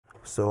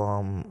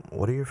So,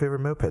 what are your favorite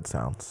moped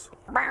sounds?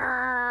 Fuck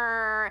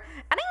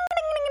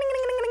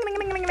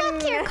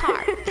your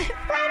car.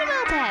 Ride a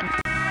moped.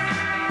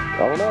 I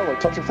don't know,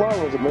 like touch a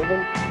flower, was it moving?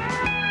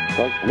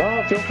 Like, no,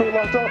 it feels pretty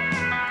locked up.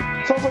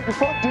 Sounds like you're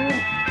fucked, dude.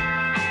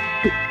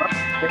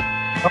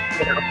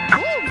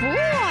 Oh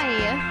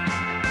boy.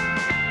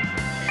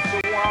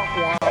 Womp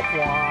womp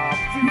womp.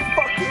 You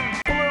fucking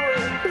blew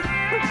it.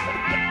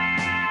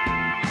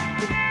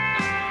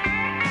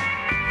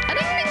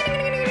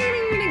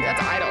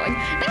 That's idling.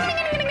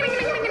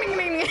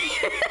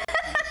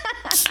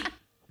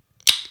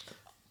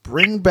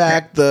 Bring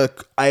back the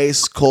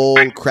ice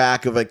cold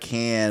crack of a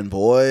can,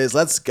 boys.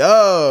 Let's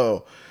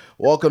go.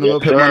 Welcome to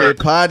Moped Monday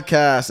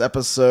Podcast,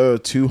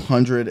 episode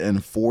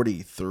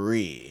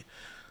 243.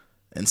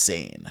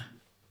 Insane.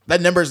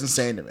 That number's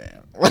insane to me.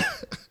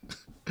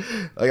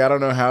 Like, I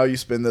don't know how you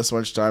spend this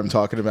much time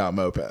talking about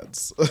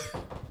mopeds.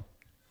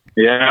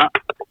 Yeah.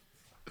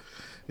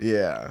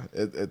 Yeah,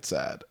 it's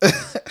sad.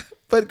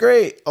 But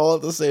great, all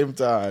at the same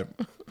time.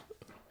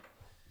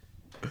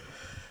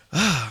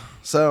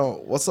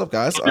 So, what's up,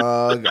 guys?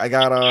 I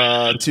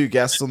got two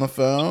guests on the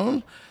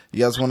phone.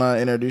 You guys want to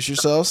introduce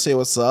yourselves? Say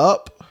what's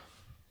up.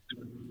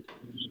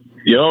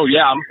 Yo,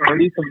 yeah, I'm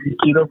Cody from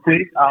Mosquito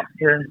Fleet out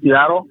here in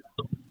Seattle.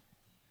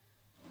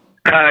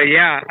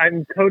 Yeah,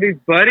 I'm Cody's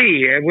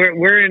buddy.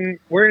 We're in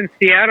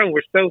Seattle.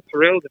 We're so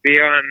thrilled to be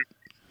on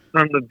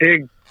the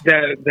big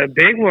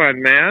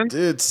one, man.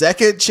 Dude,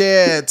 second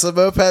chance, a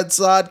Moped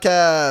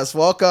Podcast.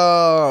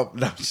 Welcome.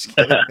 No, I'm just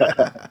kidding.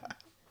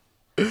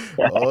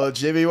 Oh,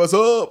 Jimmy, what's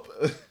up?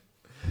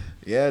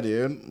 Yeah,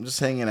 dude, I'm just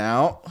hanging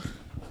out.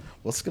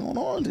 What's going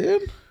on,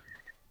 dude?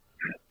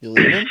 You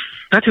leaving?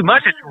 Not too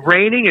much. It's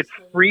raining. It's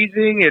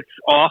freezing. It's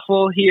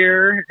awful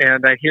here,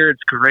 and I hear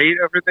it's great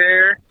over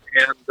there.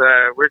 And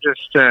we're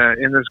just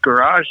in this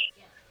garage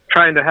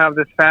trying to have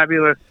this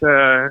fabulous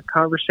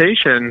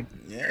conversation.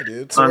 Yeah,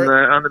 dude. So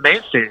on the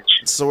main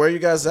stage. So where are you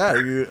guys at?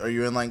 Are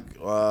you in like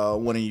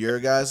one of your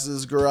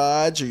guys'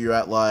 garage? Are you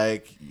at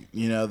like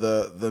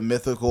the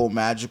mythical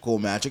magic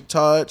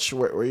touch?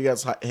 Where are you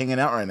guys hanging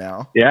out right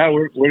now? Yeah,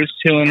 we're just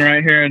chilling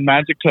right here in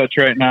Magic Touch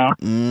right now.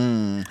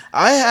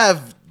 I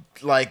have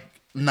like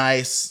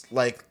nice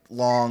like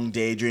long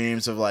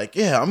daydreams of like,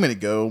 yeah, I'm gonna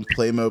go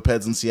play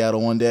mopeds in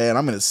Seattle one day and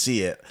I'm gonna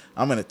see it.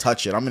 I'm gonna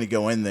touch it. I'm gonna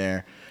go in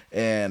there,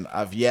 and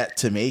I've yet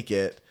to make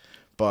it,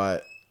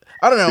 but.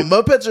 I don't know.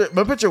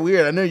 Mopeds are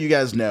weird. I know you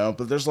guys know,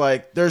 but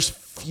there's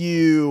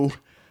few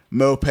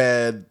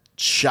moped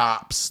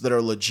shops that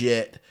are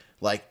legit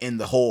like in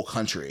the whole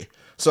country.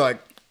 So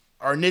like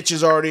our niche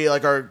is already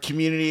like our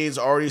community is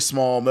already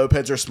small.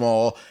 Mopeds are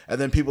small, and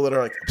then people that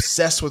are like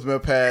obsessed with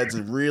mopeds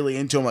and really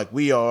into them like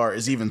we are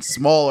is even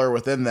smaller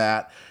within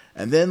that.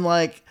 And then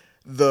like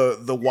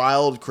the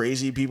wild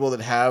crazy people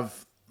that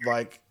have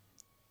like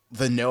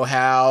the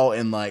know-how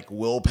and like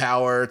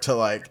willpower to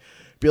like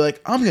be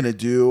like, I'm going to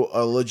do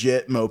a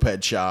legit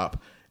moped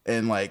shop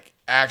and like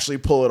actually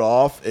pull it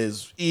off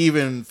is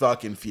even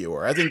fucking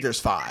fewer. I think there's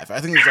 5.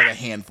 I think there's like a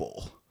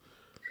handful.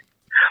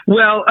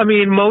 Well, I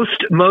mean,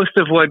 most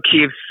of what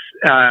keeps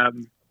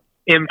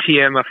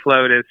MTM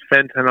afloat is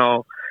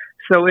fentanyl.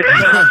 So it's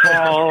not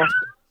all.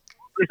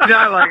 It's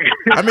not like.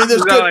 I mean,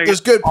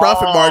 there's good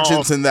profit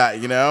margins in that,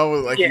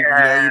 Like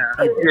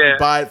you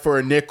buy it for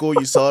a nickel,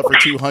 you sell it for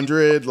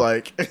 200,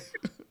 like.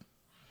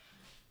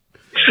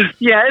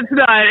 Yeah, it's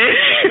not.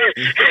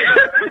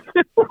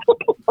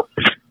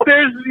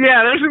 There's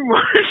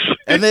more.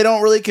 And they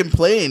don't really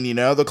complain,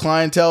 The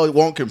clientele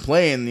won't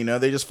complain,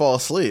 They just fall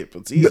asleep.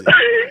 It's easy.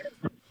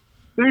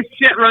 This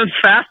shit runs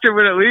faster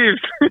when it leaves.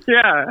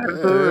 Yeah,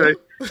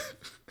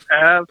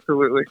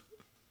 absolutely.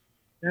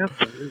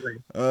 Absolutely.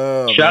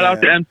 Oh, shout out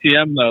to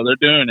MTM though, they're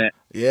doing it.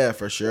 Yeah,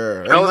 for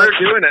sure. Oh, they're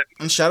doing it.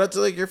 And shout out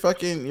to like your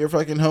fucking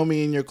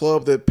homie in your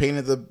club that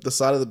painted the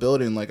side of the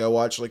building. Like I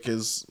watched like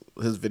his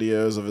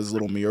videos of his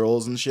little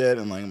murals and shit,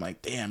 and like I'm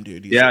like, damn,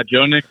 dude. Yeah,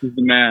 Joe Nix is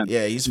the man.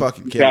 Yeah, he's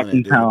fucking killing it,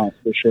 dude. Talent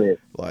for sure.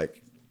 Like,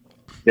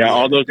 yeah,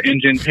 all those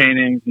engine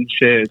paintings and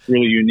shit. It's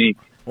really unique.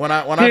 When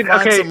I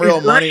find some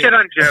real money, shit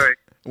on Joey.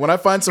 When I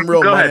find some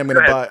real money, I'm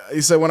gonna buy.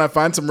 He said, when I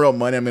find some real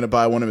money, I'm gonna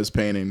buy one of his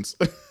paintings.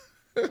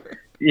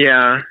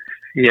 Yeah.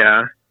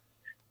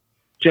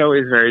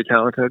 Joey's very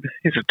talented.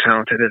 He's a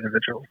talented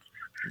individual.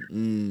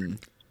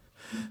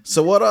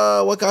 So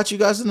what got you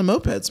guys into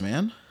mopeds,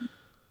 man?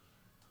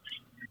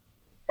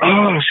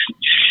 Oh,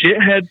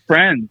 shithead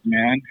friends,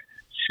 man.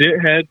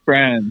 Shithead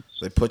friends.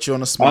 They put you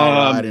on a small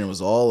ride and it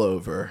was all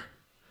over.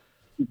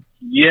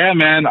 Yeah,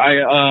 man.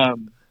 How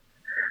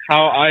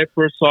I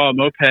first saw a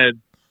moped,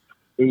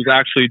 it was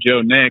actually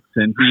Joe Nix,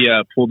 and he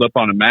pulled up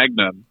on a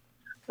Magnum.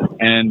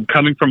 And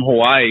coming from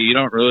Hawaii, you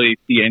don't really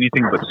see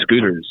anything but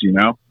scooters,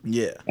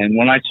 Yeah. And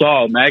when I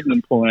saw a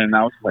Magnum pull in,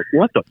 I was like,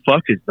 what the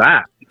fuck is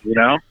that?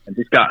 And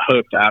just got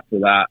hooked after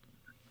that.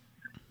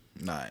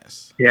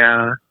 Nice.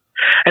 Yeah.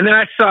 And then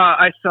I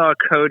saw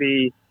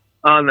Cody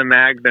on the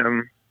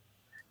Magnum.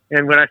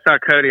 And when I saw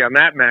Cody on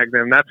that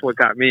Magnum, that's what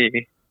got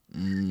me.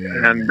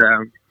 And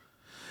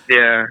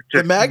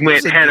just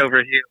went head over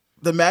heels.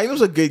 The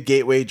Magnum's a good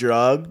gateway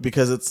drug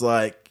because it's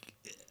like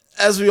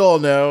as we all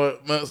know,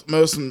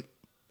 most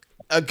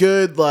a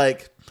good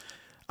like.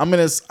 I'm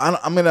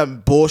gonna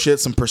bullshit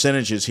some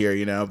percentages here,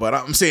 you know, but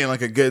I'm saying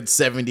like a good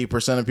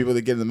 70% of people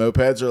that get in the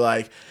mopeds are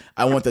like,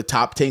 I want the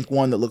top tank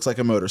one that looks like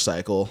a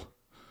motorcycle.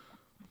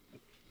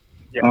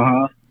 Yeah.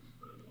 Uh-huh.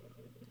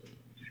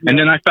 And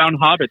then I found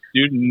Hobbits,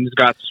 dude, and just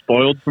got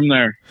spoiled from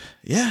there.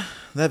 Yeah,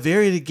 that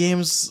varied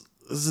games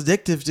is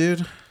addictive,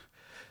 dude.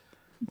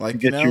 Like,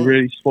 Gets you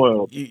really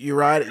spoiled. You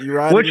ride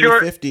a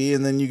 50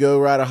 and then you go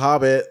ride a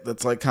Hobbit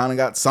that's like kind of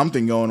got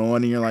something going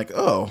on, and you're like,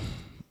 oh,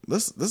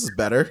 this is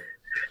better.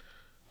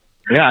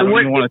 Yeah, I don't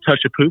even want to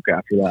touch a pook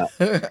after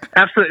that.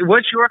 Absolutely.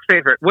 What's your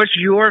favorite?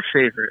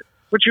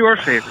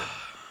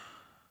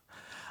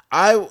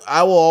 I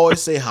will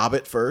always say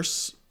Hobbit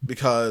first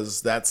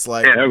because that's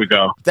like there we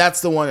go.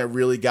 That's the one that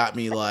really got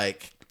me.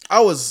 Like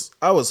I was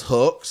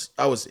hooked.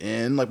 I was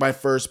in. Like my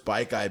first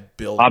bike I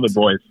built Hobbit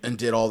boys and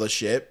did all the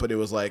shit, but it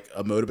was like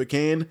a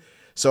Motobacane.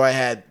 So I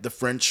had the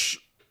French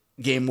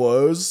game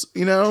woes,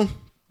 you know.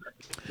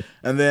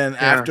 And then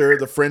after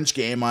the French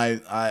game,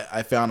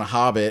 I found a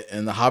Hobbit,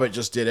 and the Hobbit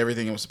just did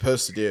everything it was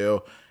supposed to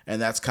do,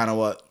 and that's kind of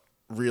what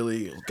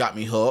really got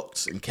me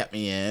hooked and kept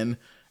me in.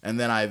 And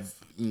then I've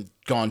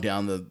gone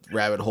down the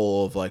rabbit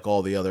hole of like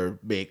all the other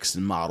makes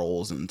and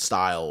models and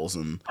styles,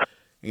 and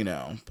you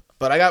know.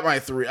 But I got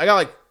like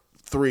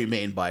three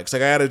main bikes.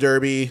 Like I had a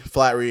Derby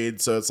flat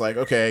reed, so it's like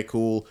okay,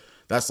 cool.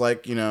 That's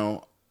like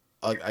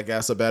I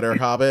guess a better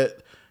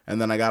Hobbit.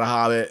 And then I got a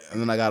Hobbit, and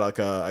then I got a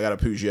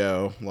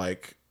Peugeot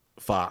like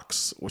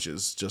Fox, which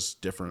is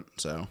just different.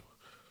 So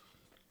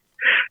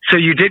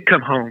you did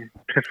come home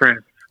to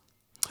France.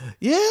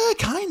 Yeah,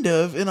 kind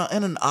of in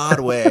an odd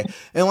way,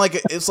 and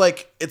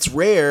it's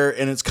rare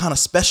and it's kind of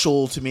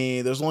special to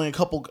me. There's only a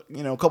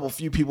couple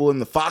few people in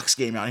the Fox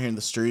game out here in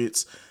the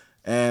streets,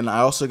 and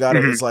I also got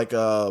it as like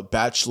a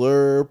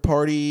bachelor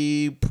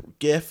party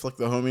gift. Like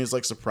the homies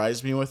like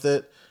surprised me with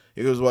it.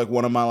 It was like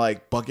one of my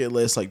like bucket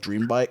list like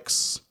dream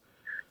bikes.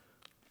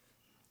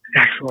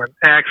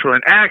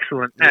 Excellent.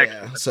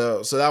 Yeah,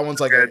 so that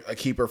one's like a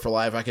keeper for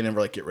life. I can never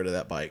like get rid of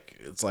that bike.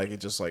 It's like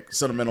it's just like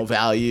sentimental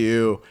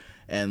value,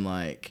 and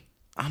like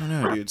I don't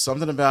know, dude.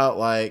 Something about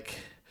like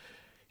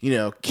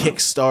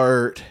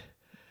kickstart,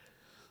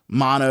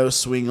 mono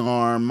swing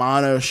arm,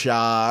 mono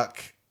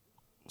shock,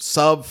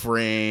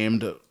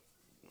 subframed,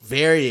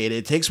 variated.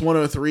 It takes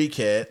 103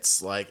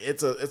 kits. Like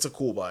it's a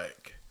cool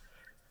bike,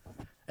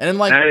 and then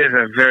like that is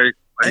a very.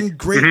 And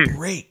great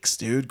brakes,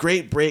 dude.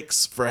 Great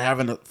brakes for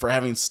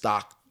having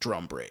stock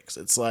drum brakes.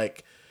 It's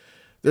like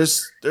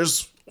there's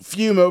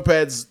few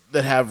mopeds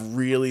that have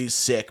really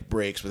sick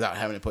brakes without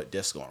having to put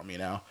disc on them. You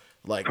know,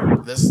 like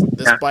this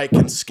bike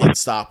can skid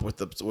stop with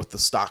the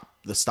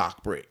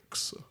stock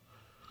brakes.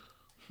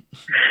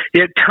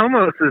 Yeah,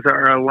 Tomoses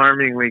are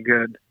alarmingly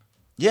good.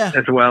 Yeah,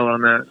 as well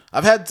on that.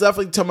 I've had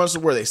definitely Tomoses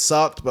where they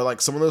sucked, but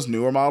like some of those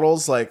newer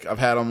models, like I've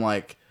had them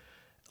like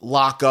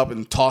lock up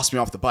and toss me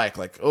off the bike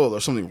like, oh,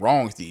 there's something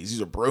wrong with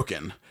these are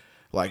broken.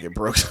 Like it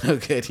broke so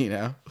good, you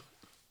know.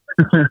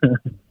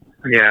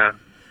 Yeah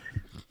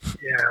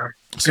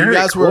So you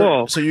guys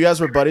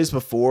were buddies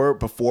before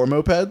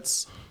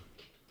mopeds?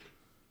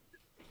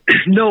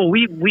 No,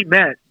 we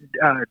met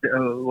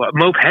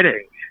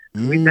mopeding.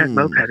 We met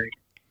mopeding.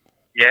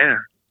 Yeah,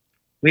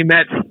 we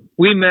met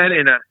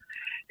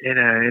in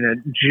a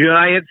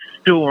giant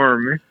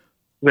storm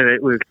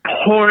with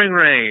pouring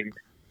rain.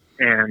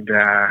 And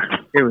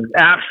it was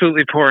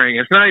absolutely pouring.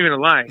 It's not even a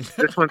lie.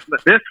 This one's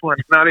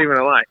not even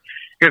a lie.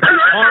 It's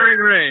pouring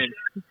rain,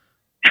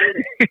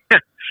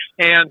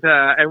 and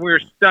we were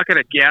stuck at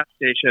a gas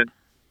station,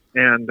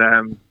 and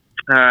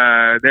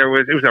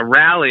it was a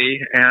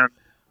rally, and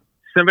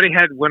somebody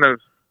had one of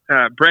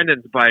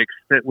Brendan's bikes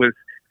that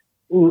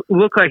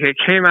looked like it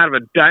came out of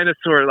a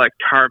dinosaur like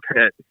tar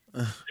pit.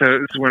 So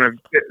it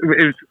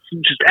was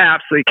just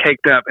absolutely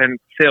caked up and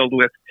filled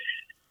with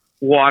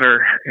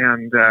water,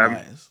 and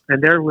nice.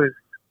 And there was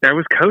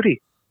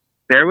Cody.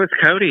 There was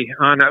Cody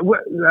on.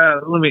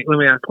 Let me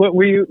ask. What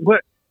were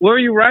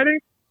you riding?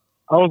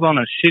 I was on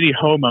a shitty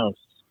Homos.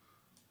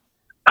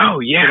 Oh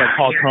yeah,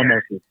 called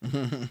Homos.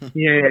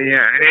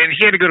 Yeah. And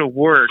he had to go to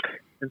work,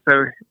 and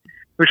so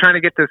we're trying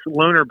to get this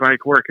loaner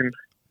bike working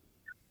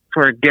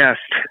for a guest,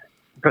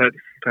 but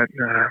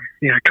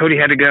Cody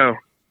had to go,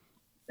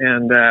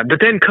 and but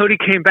then Cody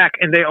came back,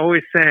 and they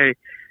always say,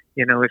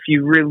 if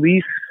you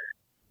release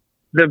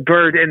the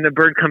bird and the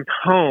bird comes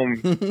home,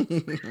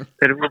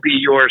 that it will be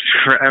yours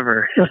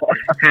forever.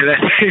 And that's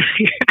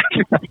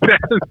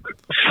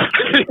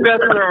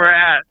where we're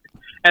at.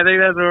 I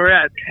think that's where we're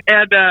at.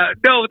 And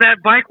no,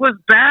 that bike was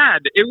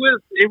bad. It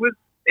was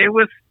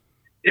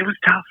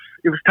tough.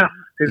 It was tough.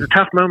 It was a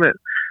tough moment.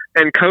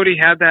 And Cody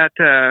had that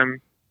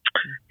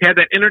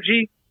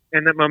energy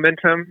and that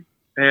momentum,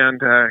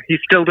 and he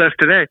still does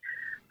today.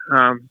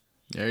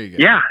 There you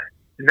go. Yeah.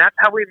 And that's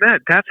how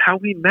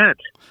we met.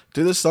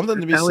 Dude, there's something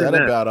to be said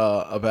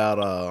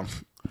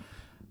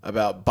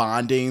about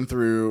bonding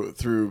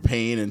through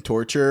pain and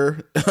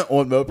torture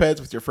on mopeds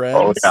with your friends.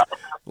 Oh yeah.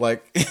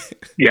 Like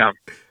yeah.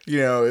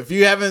 If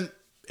you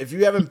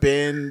haven't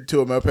been to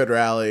a moped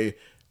rally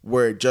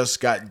where it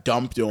just got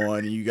dumped on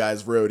and you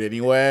guys rode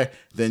anyway,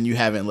 then you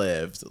haven't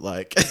lived.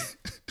 Like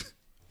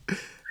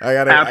I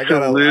got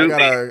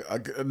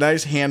a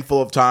nice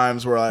handful of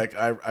times where like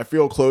I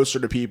feel closer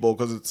to people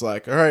because it's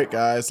like, all right,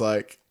 guys,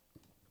 like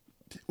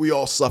we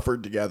all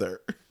suffered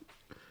together.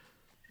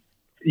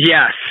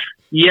 Yes.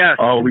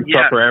 Oh, we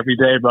suffer every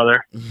day,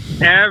 brother.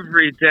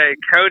 Every day.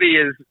 Cody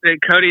is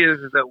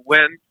the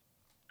wind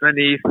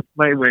beneath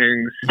my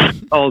wings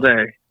all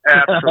day.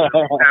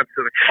 Absolutely.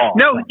 Oh,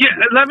 No, yeah,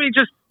 let me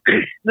just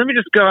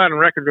go out on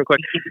record real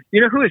quick.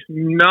 You know who is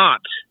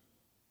not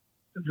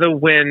the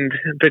wind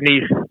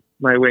beneath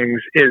my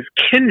wings is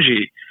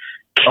Kenji.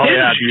 Oh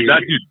yeah, dude,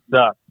 that dude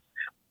sucks.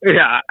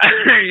 Yeah.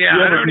 Yeah.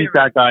 You ever meet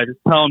that guy, just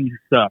tell him you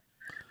suck.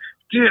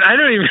 Dude, I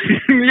don't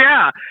even.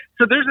 Yeah.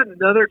 So there's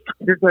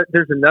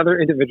another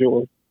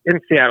individual in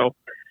Seattle,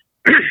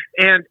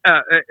 and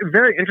a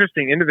very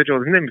interesting individual.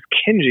 His name is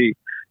Kenji,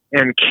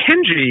 and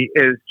Kenji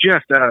is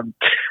just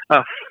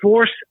a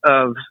force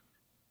of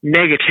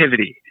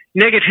negativity,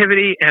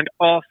 and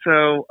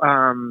also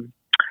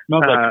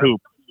Smells like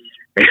poop.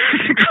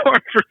 poor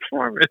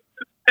performance.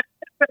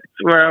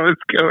 That's where I was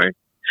going.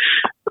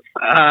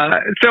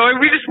 So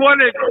we just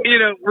wanted,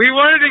 we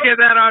wanted to get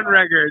that on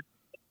record.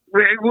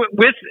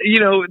 With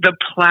the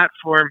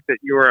platform that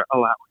you're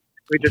allowing,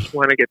 we just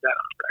want to get that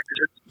on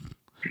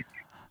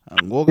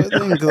record. Well, good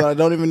thing because I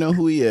don't even know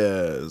who he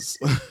is.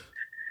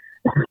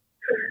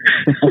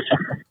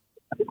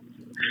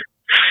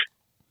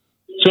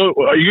 So,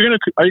 are you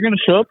gonna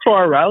show up to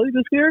our rally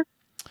this year?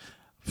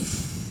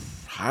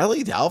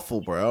 Highly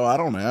doubtful, bro. I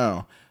don't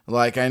know.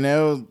 Like I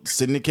know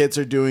syndicates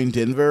are doing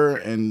Denver,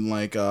 and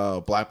like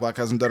Black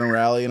hasn't done a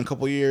rally in a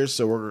couple years,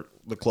 so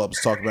the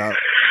club's talking about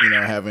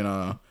having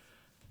a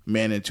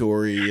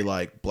mandatory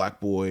like Black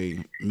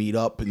Boy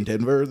meetup in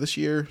Denver this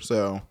year,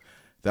 so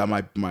that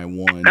might be my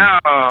one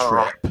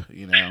trip.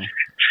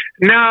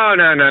 No,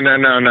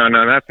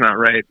 that's not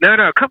right.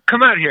 No,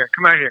 come out here.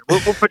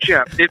 We'll put you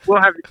up.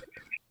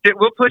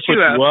 We'll put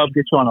you up.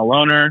 Get you on a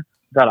loaner.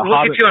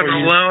 We'll get you on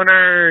a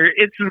loaner.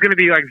 It's going to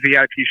be like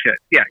VIP shit.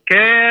 Yeah.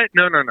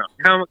 No.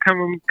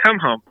 Come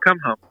home.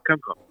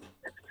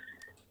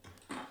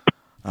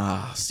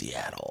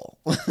 Seattle.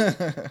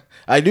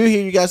 I do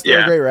hear you guys do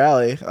a great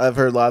rally. I've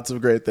heard lots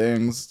of great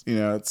things.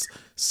 It's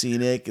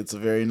scenic. It's a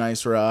very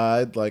nice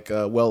ride. Like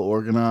well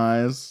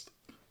organized.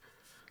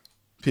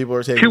 People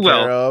are taken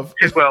care of.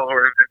 It's well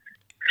organized.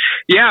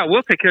 Yeah,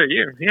 we'll take care of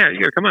you. Yeah, you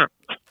gotta come out.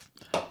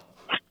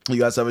 You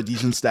guys have a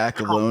decent stack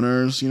of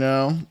loaners.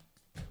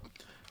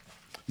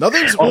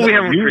 Nothing's. We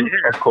have them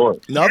of course.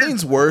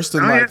 Nothing's worse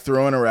than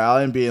throwing a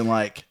rally and being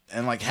like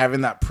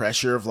having that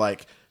pressure of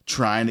like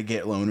trying to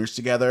get loaners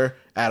together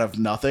out of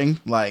nothing.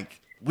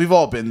 Like we've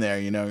all been there,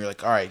 you're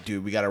like, all right,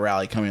 dude, we got a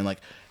rally coming. Like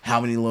how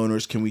many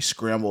loaners can we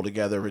scramble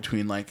together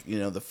between like,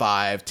 the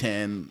 5,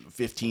 10,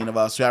 15 of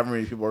us, however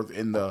many people are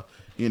in the,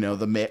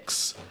 the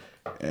mix.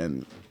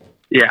 And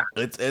yeah,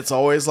 it's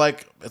always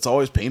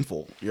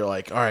painful. You're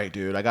like, all right,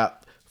 dude, I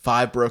got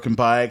 5 broken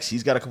bikes.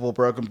 He's got a couple of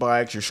broken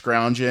bikes. You're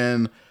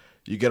scrounging,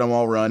 you get them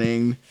all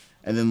running.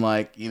 And then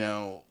like,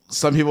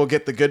 some people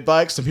get the good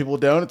bikes, some people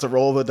don't. It's a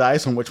roll of the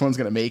dice on which one's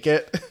going to make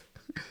it.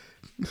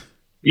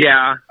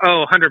 Yeah.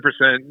 Oh,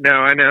 100%. No,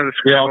 I know this.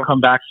 They all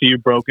come back to you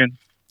broken.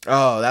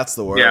 Oh, that's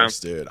the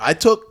worst, dude. I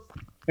took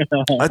 3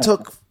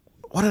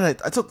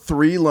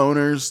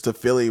 loaners to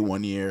Philly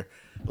one year.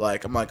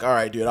 Like, I'm like, all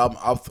right, dude,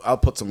 I'll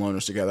put some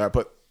loaners together. I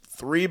put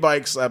 3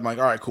 bikes. I'm like,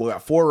 all right, cool. I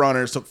got 4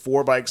 runners, took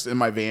 4 bikes in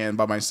my van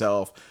by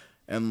myself.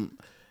 And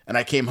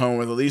I came home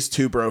with at least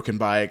 2 broken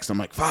bikes. I'm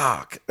like,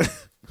 fuck.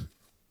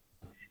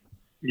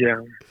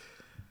 Yeah.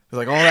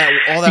 Like all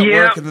that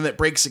work and then it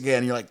breaks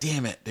again. You're like,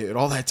 damn it, dude,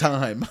 all that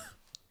time.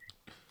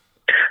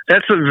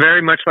 That's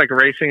very much like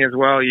racing as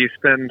well. You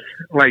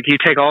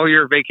take all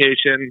your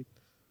vacation,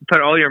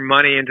 put all your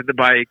money into the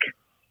bike,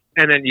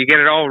 and then you get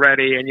it all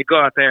ready and you go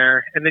out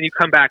there and then you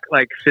come back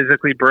like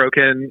physically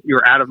broken.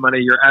 You're out of money.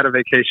 You're out of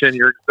vacation.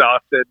 You're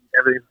exhausted.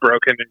 Everything's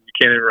broken and you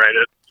can't even ride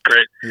it. It's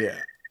great.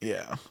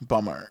 Yeah.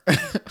 Bummer.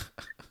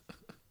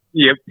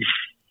 Yep.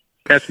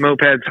 That's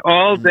mopeds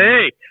all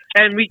day.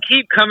 And we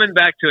keep coming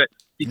back to it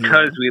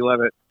because we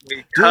love it.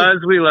 We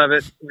love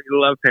it. We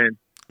love pain.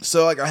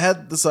 So like I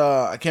had this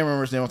I can't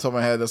remember his name off the top of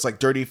my head. This like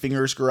Dirty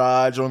Fingers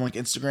Garage on like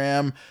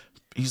Instagram.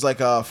 He's like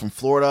from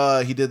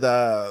Florida. He did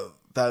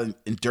that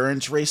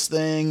endurance race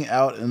thing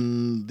out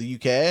in the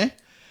UK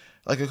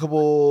like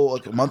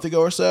a month ago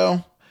or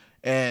so.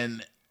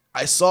 And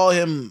I saw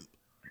him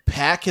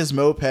pack his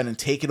moped and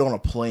take it on a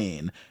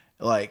plane.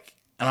 Like,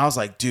 and I was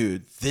like,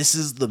 dude, this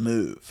is the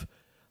move.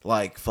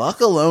 Like,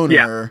 fuck a loaner.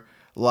 Yeah.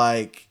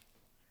 Like,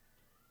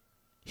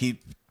 he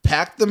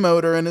packed the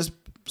motor in his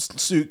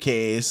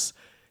suitcase.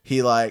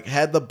 He like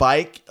had the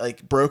bike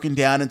like broken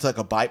down into like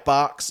a bike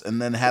box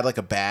and then had like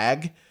a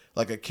bag,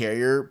 like a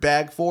carrier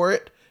bag for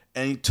it.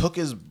 And he took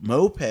his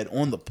moped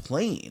on the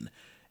plane.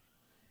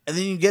 And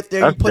then you get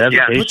there and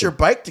put your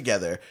bike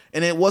together.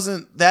 And it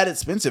wasn't that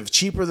expensive,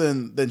 cheaper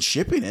than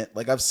shipping it.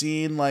 Like I've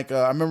seen like,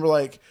 I remember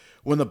like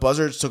when the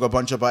Buzzards took a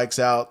bunch of bikes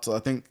out to, I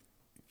think,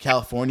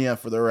 California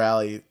for their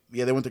rally,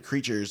 they went to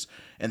Creatures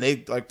and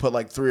they like put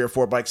like 3 or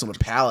 4 bikes on a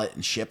pallet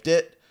and shipped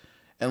it.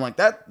 And like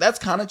that's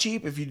kind of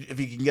cheap if you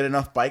can get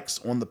enough bikes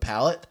on the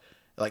pallet,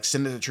 like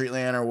send it to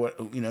Treatland or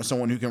what,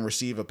 someone who can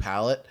receive a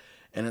pallet.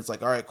 And it's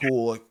like, all right,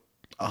 cool, like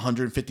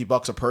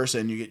 $150 a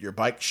person, you get your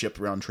bike shipped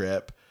round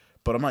trip.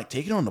 But I'm like,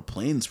 taking it on the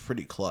plane's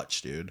pretty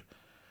clutch, dude.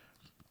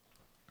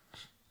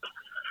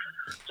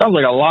 Sounds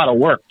like a lot of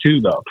work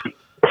too, though.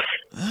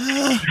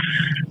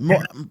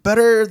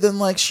 Better than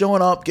like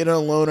showing up, getting a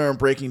loaner, and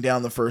breaking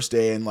down the first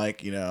day, and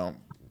like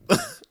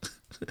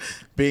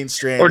being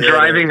stranded, or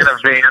driving in a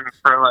van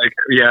for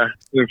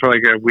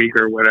like a week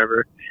or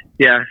whatever.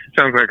 Yeah,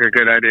 sounds like a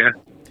good idea.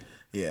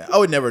 Yeah, I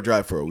would never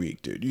drive for a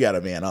week, dude. You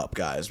gotta man up,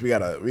 guys. We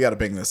gotta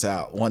bang this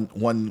out.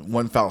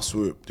 One foul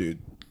swoop, dude.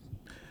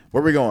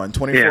 Where are we going?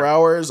 24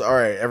 hours? All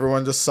right,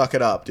 everyone just suck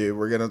it up, dude.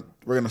 We're gonna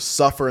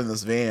suffer in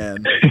this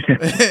van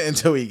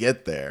until we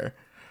get there.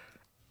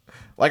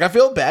 Like, I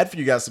feel bad for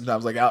you guys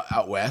sometimes, like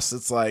out west.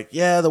 It's like,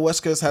 yeah, the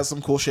West Coast has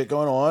some cool shit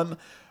going on,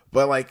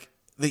 but like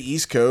the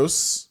East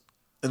Coast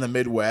and the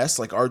Midwest,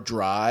 like our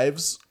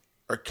drives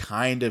are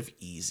kind of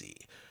easy.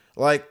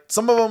 Like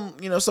some of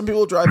them, some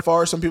people drive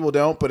far, some people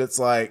don't, but it's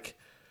like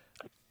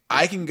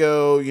I can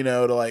go,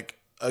 to like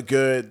a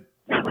good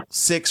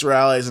 6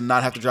 rallies and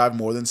not have to drive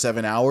more than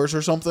 7 hours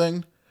or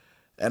something.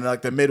 And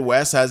like the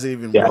Midwest has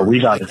even better.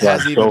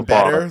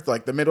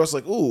 Like the Midwest,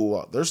 like,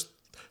 ooh, there's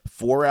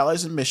 4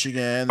 rallies in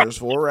Michigan, there's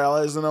 4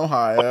 rallies in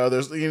Ohio.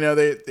 There's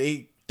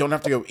they don't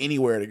have to go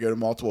anywhere to go to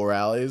multiple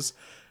rallies.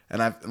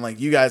 And like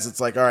you guys, it's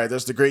like, all right,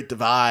 there's the Great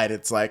Divide.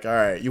 It's like, all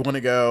right, you want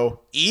to go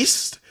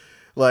east?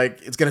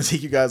 Like it's gonna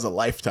take you guys a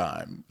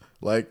lifetime.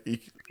 Like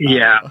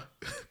yeah.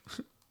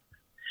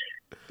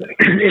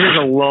 It is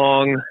a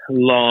long,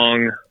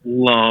 long,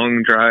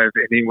 long drive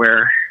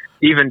anywhere,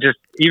 even just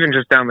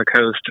down the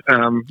coast,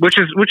 which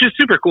is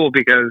super cool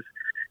because,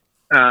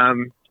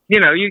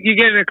 you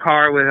get in a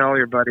car with all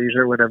your buddies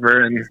or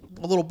whatever, and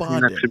a little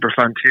bonding. That's super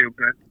fun too.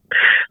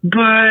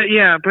 But it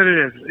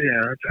is.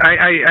 Yeah,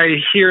 I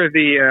hear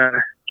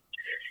the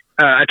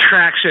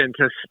attraction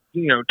to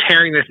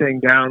tearing this thing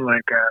down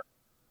like a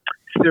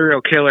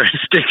serial killer,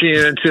 sticking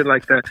it into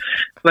like the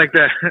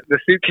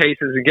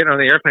suitcases and getting on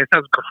the airplane.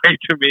 Sounds great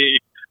to me.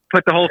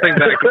 Put the whole thing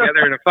back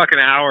together in a fucking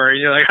hour, and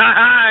you're like,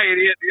 "Ha,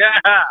 idiot!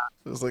 Yeah,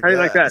 like, how do you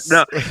like that?"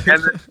 No,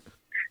 and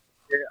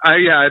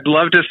I'd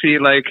love to see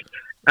like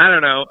I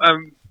don't know.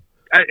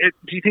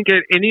 Do you think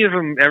any of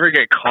them ever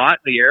get caught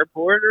in the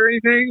airport or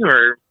anything,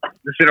 or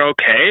is it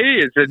okay?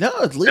 Is it no?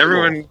 It's legal.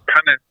 Everyone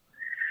kind of.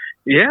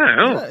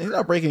 Yeah, he's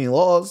not breaking any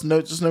laws.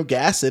 No, just no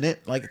gas in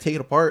it. Like take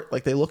it apart.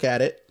 Like they look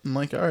at it and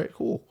like, all right,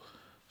 cool,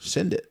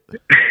 send it.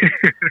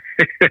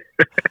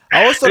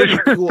 I always thought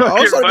it'd be cool. I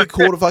always thought it'd be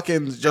cool to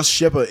fucking just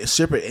ship an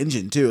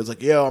engine too. It's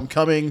like, yo, I'm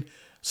coming.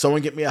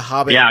 Someone get me a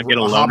Hobbit. Yeah, get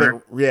a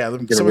loaner.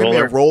 Someone get me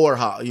a roller.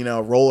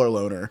 A roller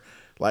loaner.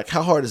 Like,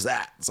 how hard is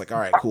that? It's like, all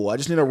right, cool. I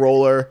just need a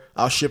roller.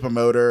 I'll ship a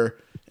motor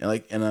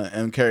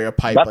and carry a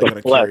pipe like in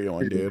a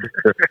carry-on, dude.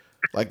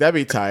 Like that'd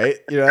be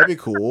tight. That'd be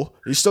cool.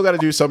 You still got to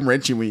do some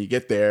wrenching when you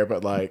get there,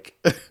 but like,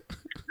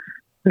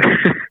 I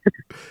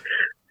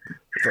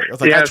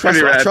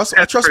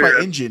trust my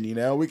engine.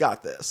 We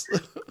got this.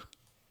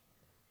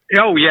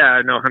 Oh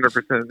yeah, no,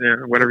 100%. Yeah,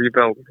 whatever you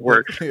build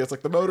works. It's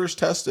like the motor's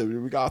tested.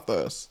 We got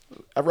this.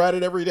 I ride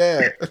it every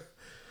day.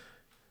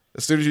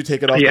 As soon as you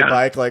take it off the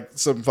bike, like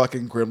some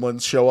fucking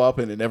gremlins show up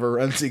and it never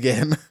runs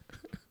again.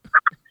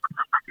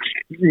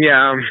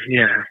 Yeah,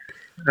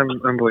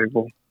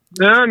 unbelievable.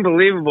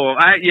 Unbelievable.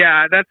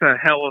 That's a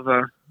hell of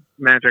a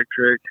magic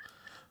trick.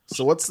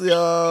 So what's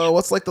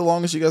like the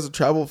longest you guys have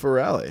traveled for a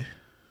rally?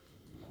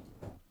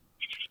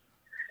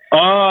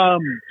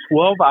 12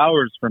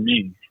 hours for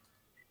me.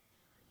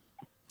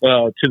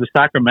 To the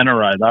Sacramento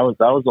ride. That was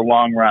a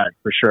long ride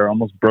for sure.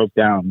 Almost broke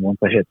down once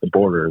I hit the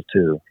border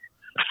too.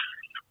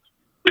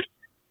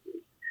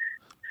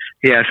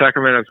 Yeah,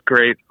 Sacramento's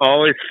great.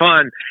 Always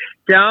fun.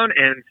 Down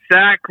in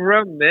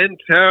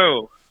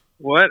Sacramento.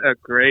 What a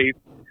great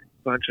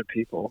bunch of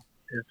people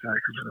in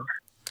Sacramento.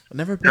 I've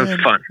never been. It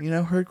was fun.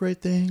 Heard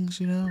great things,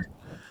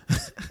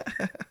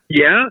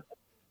 Yeah.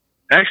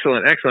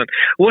 Excellent.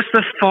 What's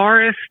the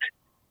farthest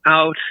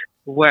out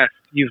west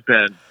you've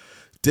been?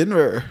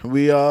 Denver.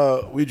 We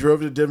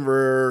drove to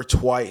Denver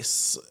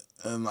twice,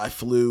 and I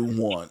flew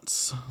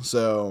once.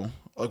 So,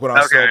 like when I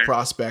was still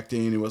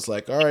prospecting, it was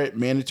like, all right,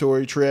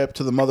 mandatory trip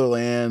to the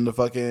motherland to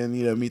fucking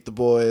meet the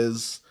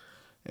boys,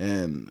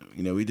 and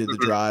we did the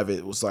drive.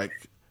 It was like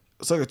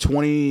a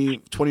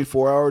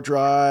 24-hour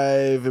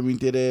drive, and we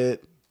did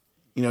it.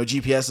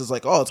 GPS is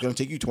like, oh, it's going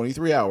to take you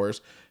 23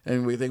 hours.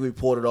 And we think we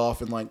pulled it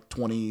off in like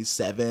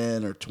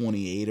 27 or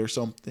 28 or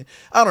something.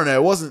 I don't know.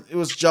 It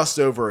was just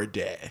over a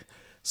day.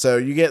 So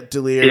you get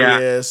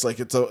delirious. Yeah. Like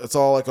it's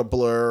all like a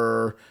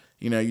blur.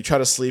 You try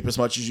to sleep as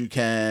much as you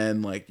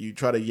can. Like you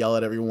try to yell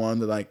at everyone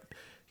to like,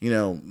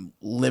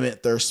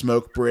 limit their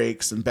smoke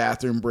breaks and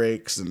bathroom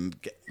breaks. And,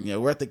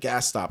 we're at the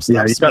gas stops.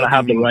 Yeah, you got to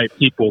have the right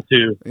people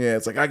too. Yeah,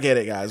 it's like, I get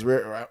it, guys.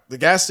 We're the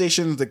gas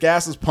station. The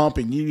gas is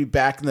pumping. You need to be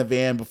back in the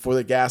van before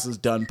the gas is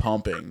done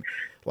pumping.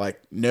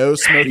 Like, no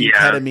smoking Yeah.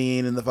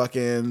 ketamine in the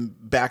fucking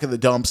back of the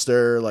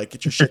dumpster. Like,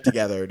 get your shit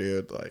together,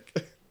 dude. Like,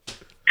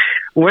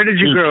 Where did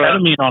you Dude, grow up?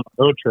 ketamine on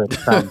a road trip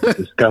sounds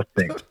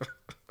disgusting.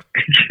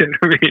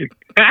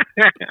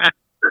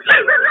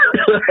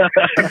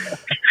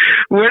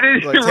 Where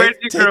did like where did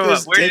you grow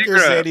up? Where did take you your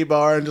grow up? sandy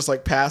bar and just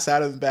like pass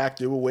out in the back,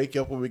 dude. We'll wake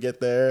you up when we get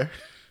there.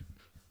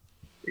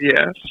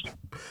 Yeah.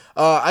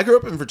 I grew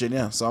up in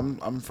Virginia, so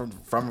I'm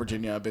from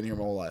Virginia. I've been here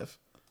my whole life.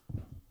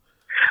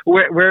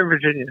 Where in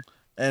Virginia?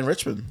 And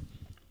Richmond.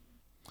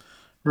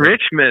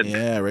 Richmond.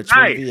 Yeah,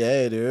 Richmond, Nice.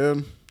 VA,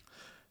 dude.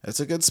 It's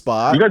a good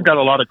spot. You guys got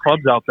a lot of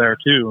clubs out there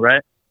too,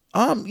 right?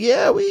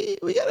 Yeah, we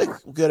got a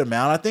good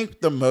amount. I think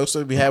the most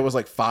that we had was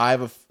like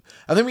 5.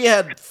 I think we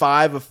had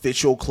 5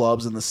 official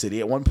clubs in the city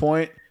at one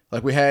point.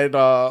 Like we had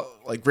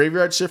like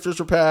Graveyard Shifters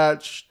were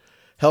patched,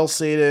 Hell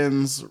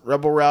Satans,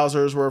 Rebel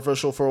Rousers were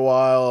official for a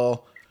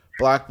while,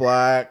 Black,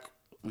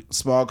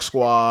 Smog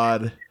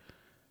Squad.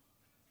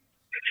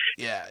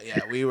 Yeah,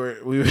 we've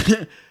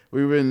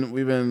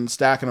been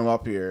stacking them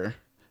up here.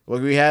 Well,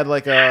 we had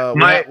like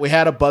we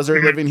had a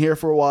buzzard living here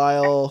for a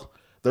while.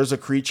 There's a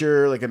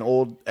creature, like an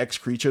old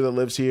ex-creature that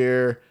lives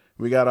here.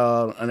 We got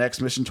an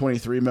ex-Mission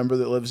 23 member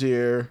that lives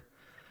here.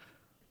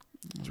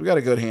 So we got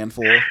a good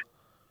handful.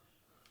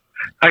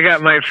 I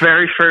got my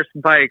very first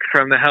bike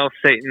from the Hell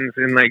Satans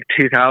in like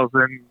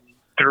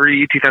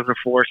 2003,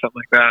 2004, something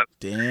like that.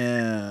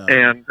 Damn.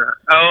 And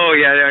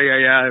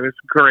yeah, it was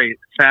great,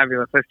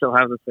 fabulous. I still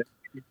have the thing.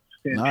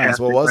 Nice.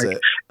 What was it?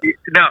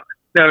 No,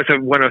 it's a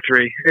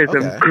 103. It's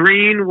Okay. a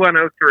green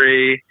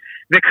 103.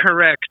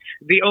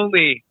 The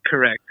only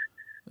correct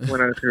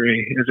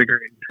 103 is a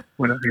green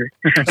 103.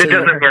 So It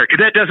doesn't work.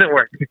 That doesn't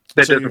work.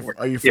 That So doesn't work.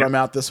 Are you from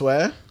out this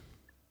way?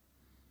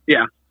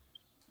 Yeah.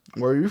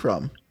 Where are you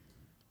from?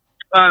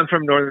 I'm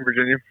from Northern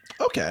Virginia.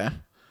 Okay.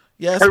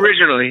 Yeah.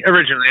 Originally. I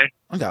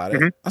got it.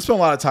 Mm-hmm. I spent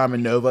a lot of time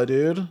in Nova,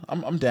 dude.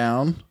 I'm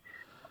down.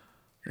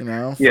 You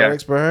know, Yeah.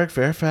 Fredericksburg,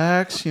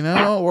 Fairfax. You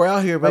know, we're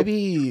out here,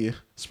 baby.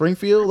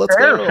 Springfield, let's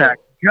Fairfax.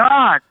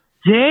 God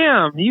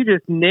damn, you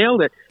just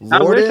nailed it. go. I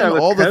wish Lorden, I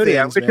was all the Cody.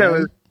 things, I wish man. I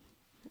was.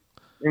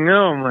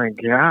 Oh my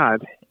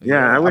God. Yeah,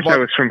 Yeah, I wish I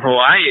was from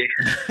Hawaii.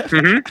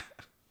 hmm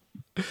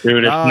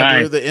Dude, it's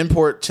nice. Dude, the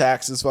import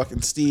tax is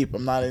fucking steep.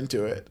 I'm not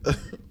into it.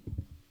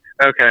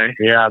 Okay.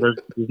 Yeah, there's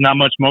not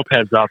much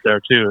mopeds out there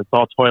too. It's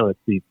all toilet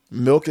seats.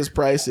 Milk is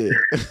pricey.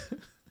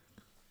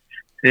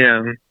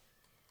 Yeah.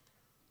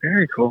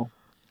 Very cool.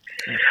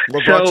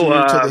 What brought So, you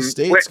to the wait-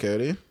 States,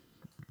 Cody?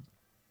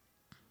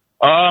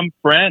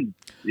 Friends.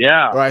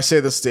 Yeah. Or I say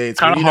the States,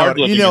 Kind but of hard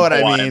living you know in what I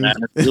Hawaii, mean. man.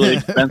 It's really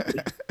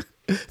expensive.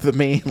 The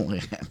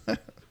mainland.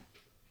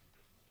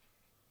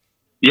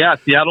 Yeah,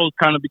 Seattle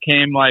kind of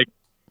became like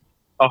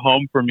a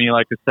home for me,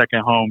 like a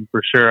second home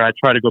for sure. I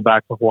try to go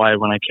back to Hawaii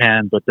when I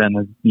can, but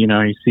then, you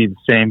know, you see the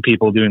same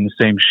people doing the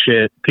same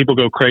shit. People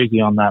go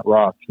crazy on that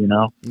rock, you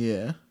know?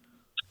 Yeah,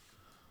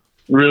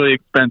 Really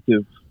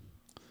expensive.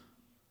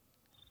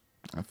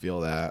 I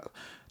feel that.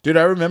 Dude,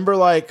 I remember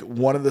like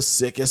one of the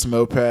sickest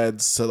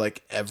mopeds to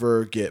like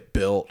ever get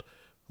built.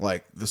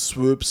 Like the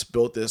Swoops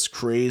built this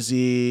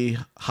crazy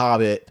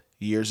Hobbit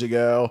years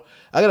ago.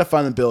 I gotta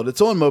find the build.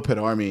 It's on Moped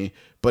Army,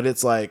 but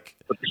it's like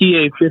A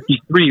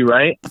PA-53,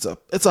 right?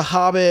 it's a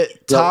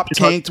Hobbit top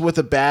tanked with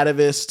a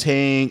Batavis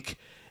tank.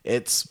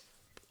 It's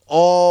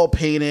all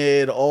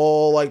painted,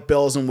 all like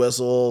bells and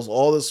whistles,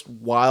 all this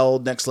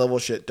wild next level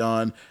shit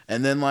done.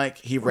 And then like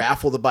he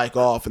raffled the bike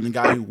off, and the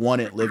guy who won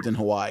it lived in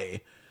Hawaii.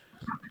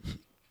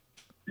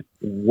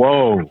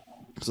 Whoa.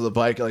 So the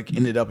bike like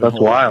ended up in That's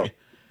Hawaii. wild.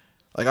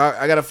 Like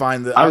I gotta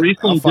find the. I I'll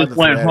recently find just the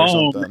went thread or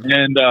home something.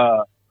 and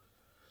I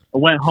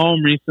went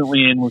home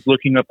recently and was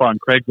looking up on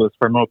Craigslist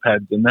for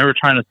mopeds, and they were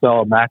trying to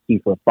sell a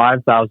Maxi for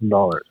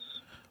 $5,000.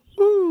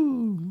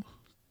 Woo.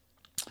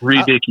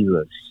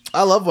 Ridiculous.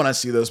 I love when I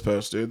see those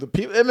posts, dude. The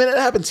people, I mean, it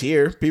happens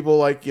here. People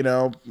like, you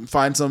know,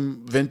 find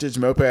some vintage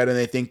moped and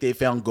they think they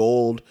found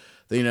gold.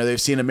 You know,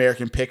 they've seen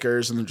American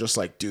Pickers and they're just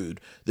like,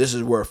 dude, this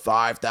is worth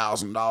 $5,000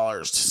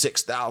 to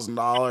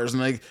 $6,000.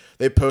 And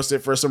they post it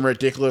for some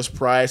ridiculous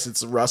price.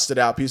 It's a rusted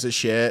out piece of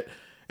shit.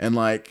 And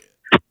like,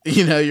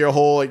 you know, your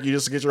whole, like, you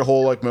just get your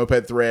whole like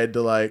moped thread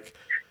to like,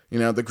 you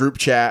know, the group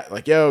chat,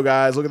 like, yo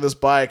guys, look at this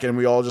bike. And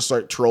we all just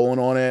start trolling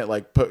on it.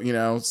 Like put, you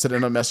know,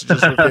 sending them messages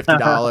for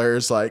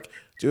 $50. Like,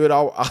 dude,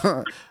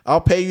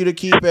 I'll pay you to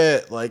keep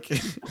it. Like,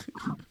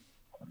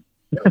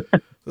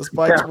 this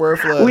bike's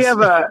worthless. We have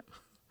a.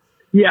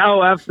 Yeah,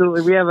 oh,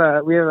 absolutely. We have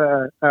a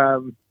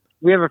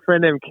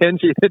friend named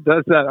Kenji that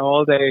does that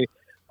all day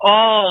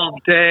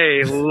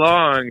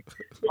long.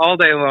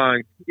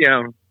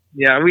 Yeah,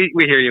 we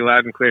hear you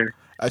loud and clear.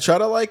 I try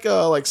to like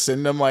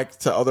send them like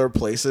to other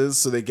places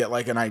so they get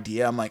like an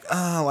idea. I'm like,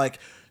 like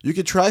you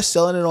could try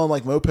selling it on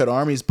like Moped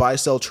Army's buy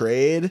sell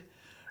trade,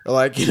 or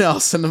like, you know, I'll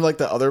send them like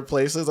to other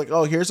places. Like,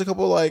 oh, here's a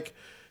couple like,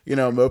 you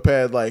know,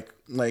 moped like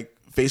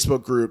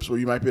Facebook groups where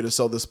you might be able to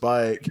sell this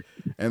bike,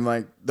 and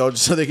like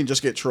so they can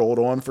just get trolled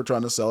on for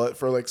trying to sell it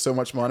for like so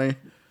much money.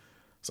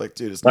 It's like,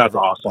 dude, That's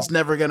awesome. It's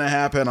never gonna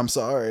happen. I'm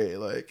sorry.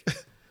 Like,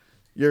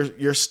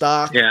 Your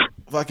stock Yeah.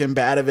 fucking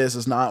Batavis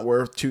is not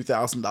worth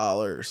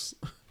 $2,000.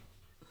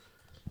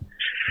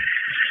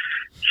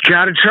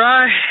 Gotta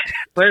try.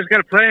 Players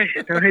gotta play.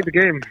 Don't hate the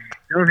game.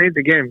 Don't hate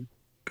the game.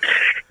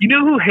 You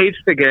know who hates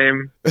the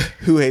game?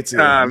 Who hates it?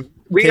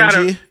 We got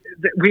Kenji?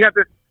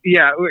 this.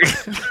 Yeah.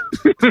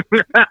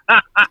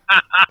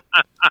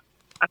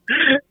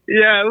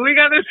 Yeah, we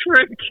got this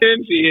friend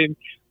Kenji, and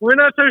we're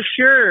not so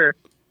sure.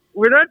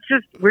 We're not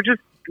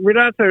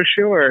so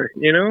sure.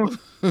 You know,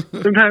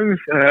 sometimes.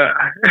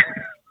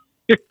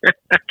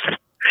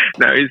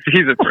 No,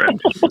 he's a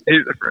friend.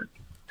 He's a friend.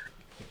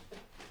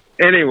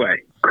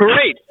 Anyway,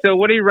 great. So,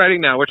 what are you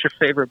riding now? What's your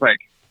favorite bike?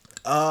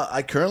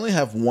 I currently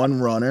have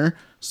one runner,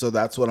 so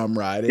that's what I'm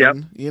riding. Yep.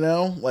 You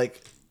know,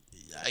 like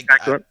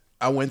Excellent.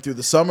 I went through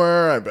the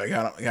summer. I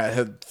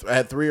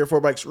had 3 or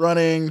 4 bikes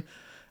running.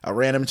 I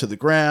ran them to the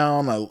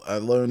ground. I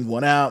loaned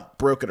one out,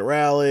 broke at a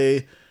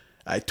rally.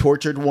 I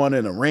tortured one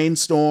in a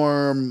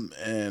rainstorm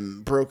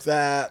and broke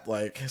that.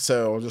 Like,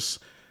 so just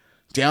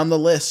down the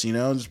list, you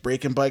know, just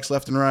breaking bikes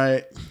left and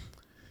right.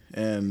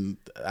 And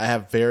I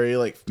have very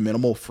like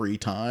minimal free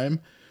time.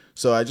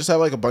 So I just have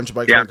like a bunch of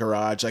bikes in the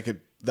garage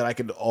that I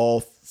could all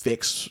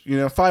fix. You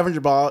know,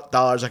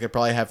 $500 I could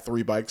probably have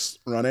 3 bikes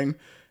running,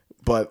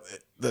 but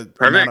the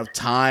amount of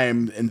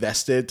time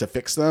invested to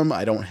fix them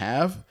I don't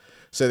have.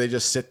 So they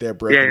just sit there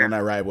broken and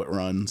I ride what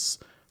runs.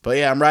 But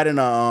yeah, I'm riding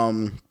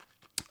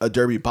a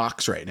Derby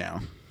box right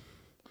now.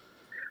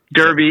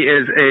 Derby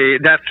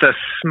that's a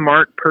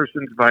smart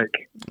person's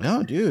bike.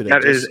 Oh, dude,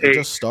 It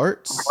just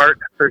starts. Smart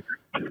person.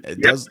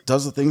 It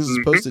does the things it's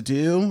supposed to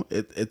do.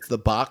 It's the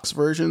box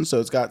version, so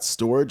it's got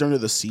storage under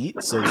the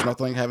seat. So it's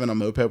nothing like having a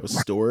moped with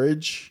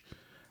storage.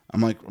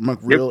 I'm like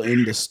real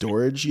into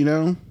storage, you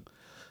know.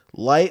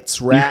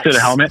 Lights, racks, you fit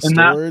a helmet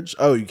storage.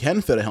 Oh, you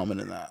can fit a helmet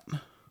in that.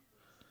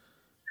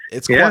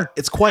 It's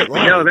quite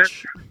large. No,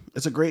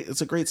 it's a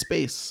great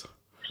space.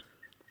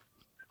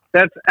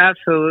 That's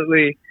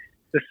absolutely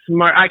the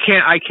smart. I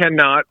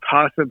cannot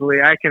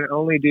possibly. I can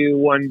only do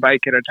one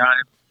bike at a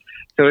time.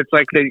 So it's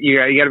like you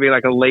got to be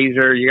like a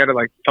laser. You got to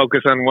like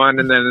focus on one,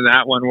 and then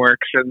that one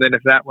works, and then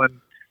if that one,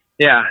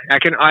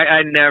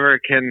 I never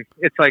can.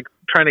 It's like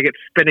trying to get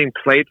spinning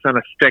plates on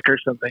a stick or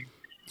something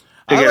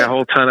to get a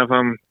whole ton of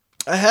them.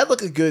 I had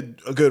like a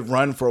good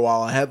run for a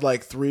while. I had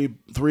like three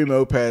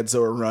mopeds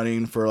that were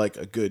running for like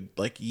a good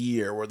like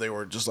year, where they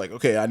were just like,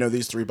 okay, I know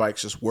these 3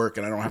 bikes just work,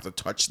 and I don't have to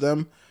touch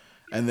them.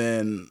 And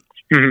then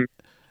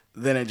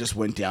it just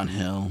went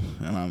downhill,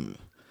 and I'm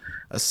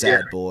a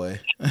sad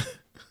boy.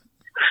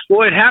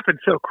 Well, it happened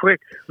so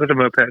quick with a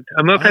moped.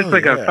 A moped's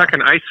a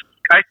fucking ice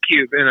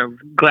cube in a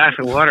glass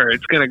of water.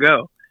 It's gonna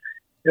go.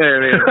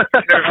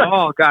 They're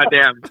all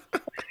goddamn.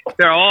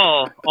 They're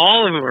all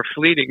of them are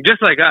fleeting,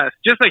 just like us,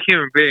 just like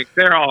human beings.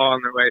 They're all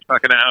on their way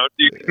fucking out.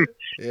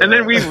 And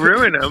then we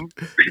ruin them,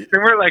 and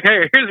we're like,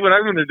 hey, here's what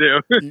I'm gonna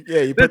do.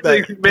 Yeah, you put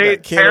this thing's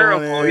made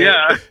terrible.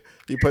 Yeah.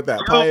 You put that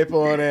pipe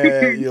on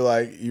it.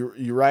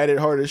 You ride it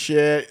hard as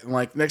shit. And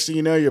like next thing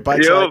you know, your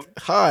bike's like,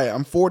 "Hi,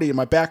 I'm 40 and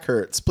my back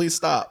hurts. Please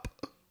stop."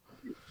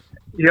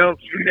 Yep,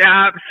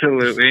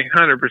 absolutely,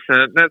 100%.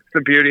 That's the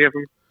beauty of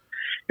them.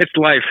 It's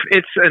life.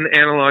 It's an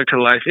analog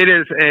to life. It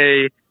is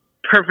a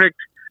perfect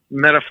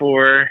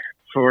metaphor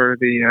for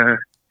the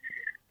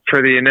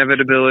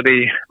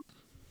inevitability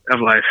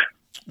of life.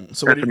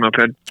 So that's a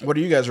moped. What are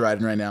you guys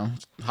riding right now?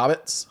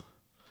 Hobbits?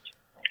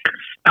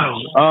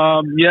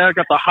 Yeah, I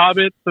got the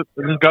Hobbits. I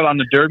just got on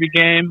the Derby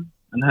game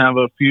and have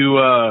a few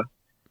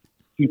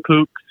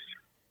pooks.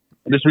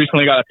 I just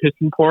recently got a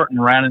piston port and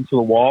ran into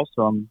the wall,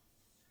 so I'm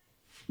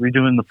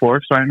redoing the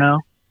forks right now.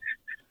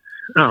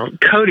 Oh,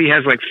 Cody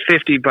has like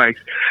 50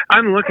 bikes.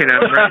 I'm looking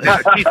at him right now.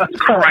 Jesus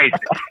Christ.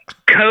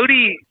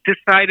 Cody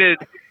decided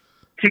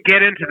to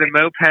get into the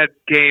moped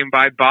game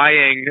by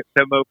buying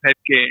the moped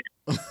game.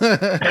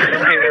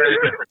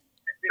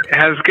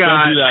 Has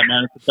got. Don't do that,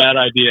 man. It's a bad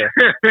idea.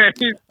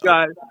 He's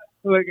got.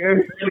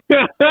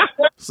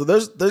 So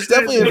there's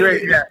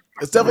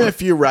definitely a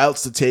few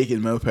routes to take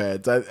in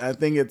mopeds. I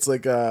think it's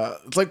like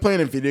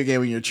playing a video game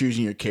when you're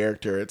choosing your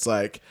character. It's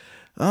like,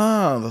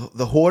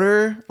 the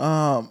hoarder,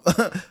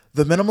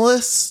 the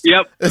minimalist.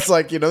 Yep. It's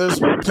like, you know, there's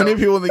plenty of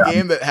people in the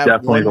game that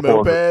have one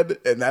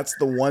moped, and that's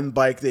the one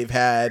bike they've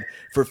had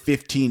for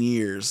 15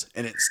 years,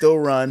 and it still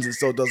runs and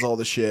still does all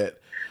the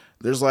shit.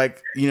 There's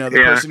like, you know, the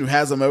person who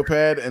has a moped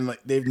and like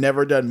they've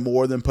never done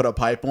more than put a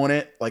pipe on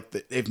it. Like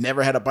they've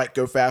never had a bike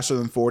go faster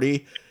than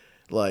 40.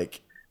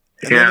 Like,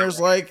 and then there's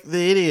like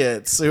the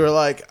idiots who are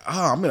like,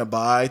 oh, I'm going to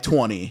buy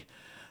 20.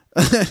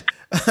 That's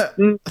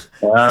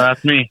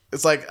me.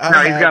 It's like, he's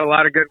got a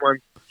lot of good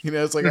ones. You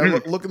know, it's like, I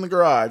look in the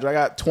garage. I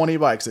got 20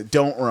 bikes that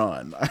don't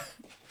run.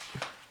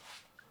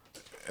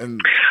 And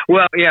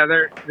well, yeah,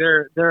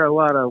 they're a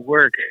lot of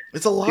work.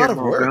 It's a lot of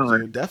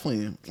work, dude.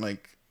 Definitely.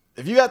 Like,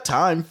 if you got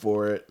time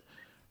for it,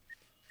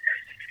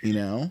 you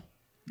know,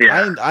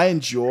 I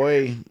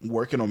enjoy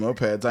working on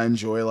mopeds. I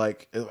enjoy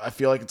I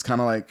feel like it's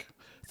kind of like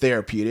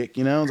therapeutic,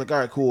 you know. It's like, all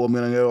right, cool. I'm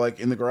gonna go like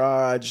in the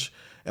garage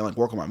and like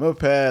work on my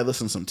moped,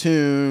 listen to some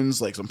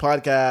tunes, like some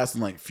podcasts,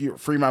 and like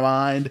free my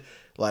mind.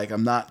 Like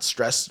I'm not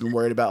stressed and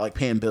worried about like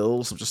paying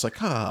bills. I'm just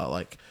like,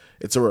 like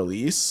it's a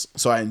release.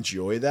 So I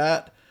enjoy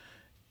that.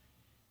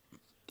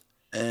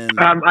 And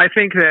I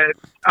think that,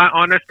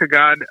 honest to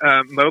God,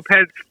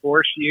 mopeds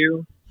force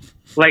you,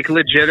 like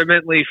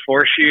legitimately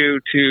force you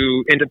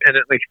to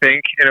independently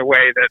think in a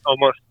way that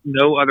almost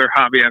no other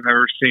hobby I've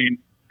ever seen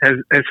has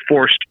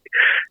forced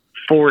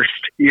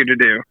you to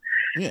do.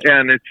 Yeah.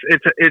 And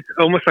it's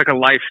almost like a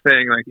life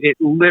thing. Like it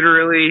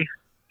literally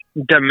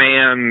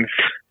demands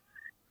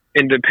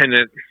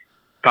independent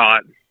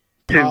thought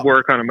to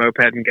work on a moped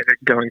and get it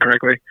going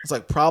correctly. It's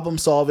like problem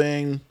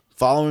solving,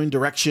 following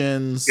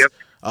directions. Yep.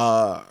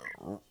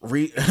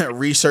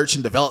 Research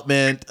and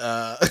development,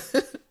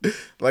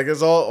 like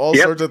it's all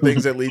sorts of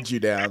things that lead you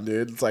down,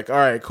 dude. It's like, all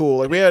right, cool.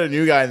 Like we had a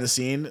new guy in the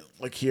scene,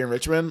 like here in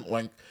Richmond,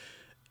 like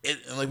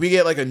we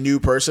get like a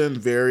new person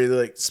very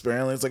like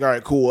sparingly. It's like, all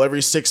right, cool.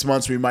 Every 6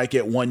 months we might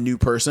get one new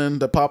person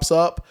that pops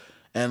up,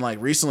 and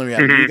like recently we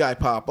had a new guy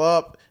pop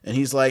up, and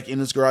he's like in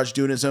his garage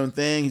doing his own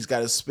thing. He's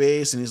got his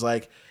space, and he's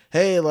like,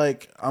 hey,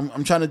 like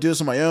I'm trying to do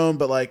this on my own,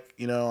 but like,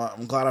 you know,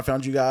 I'm glad I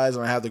found you guys,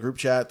 and I have the group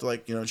chat to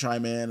like, you know,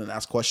 chime in and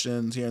ask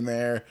questions here and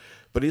there.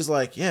 But he's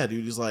like, yeah,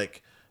 dude, he's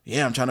like,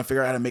 yeah, I'm trying to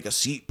figure out how to make a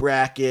seat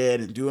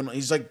bracket and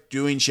he's like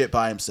doing shit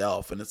by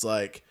himself, and it's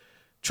like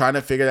trying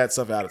to figure that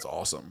stuff out is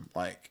awesome.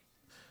 Like,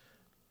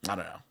 I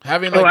don't know,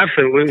 having like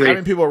absolutely.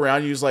 having people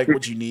around you is like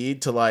what you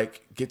need to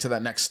like get to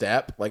that next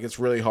step. Like it's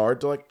really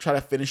hard to like try to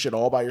finish it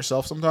all by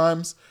yourself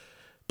sometimes,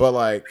 but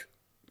like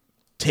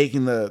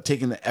taking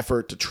the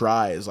effort to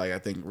try is like I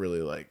think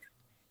really like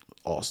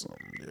awesome,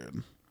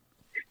 dude.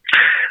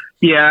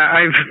 Yeah,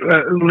 I've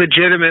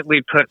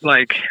legitimately put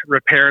like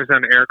repairs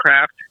on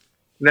aircraft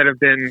that have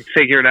been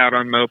figured out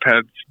on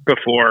mopeds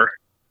before,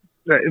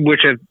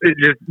 which is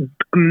just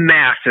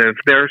massive.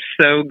 They're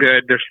so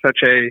good. They're such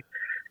a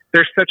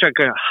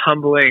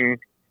humbling.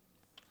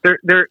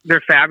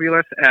 They're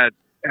fabulous at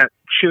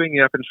chewing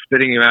you up and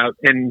spitting you out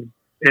in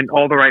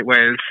all the right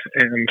ways,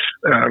 and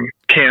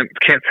can't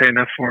say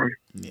enough for them.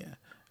 Yeah,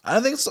 I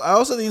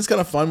also think it's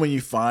kind of fun when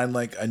you find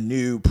like a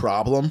new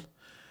problem.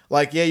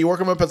 Like, yeah, you work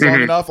on mopeds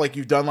long enough, like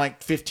you've done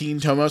like 15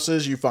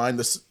 Tomoses, you find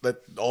that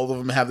all of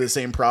them have the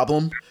same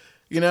problem,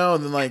 you know,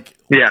 and then like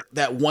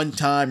that one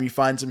time you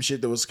find some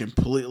shit that was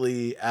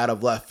completely out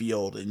of left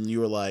field, and you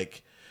were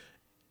like,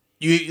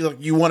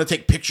 you want to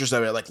take pictures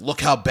of it, like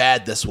look how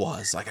bad this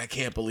was, like I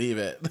can't believe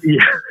it.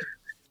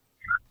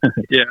 Yeah,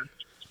 yeah.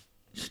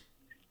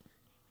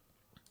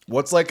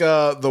 What's like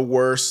the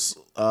worst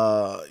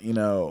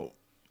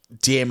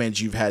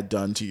damage you've had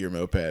done to your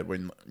moped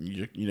when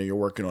you're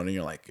working on it and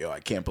you're like, yo, I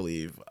can't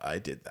believe I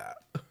did that?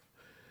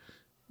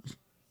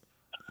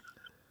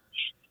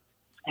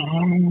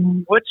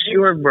 What's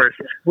your worst?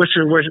 What's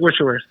your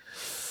worst?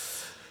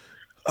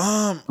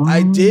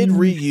 I did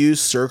reuse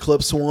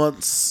circlips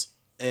once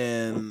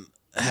and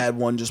had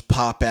one just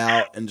pop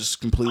out and just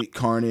complete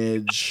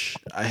carnage.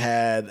 I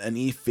had an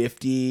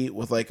E50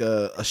 with like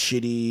a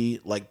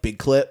shitty like big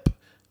clip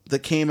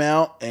that came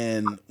out,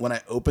 and when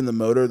I opened the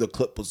motor, the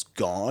clip was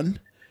gone.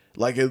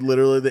 Like it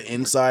literally, the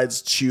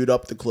insides chewed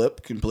up the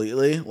clip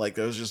completely. Like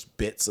there was just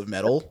bits of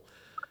metal.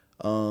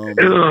 I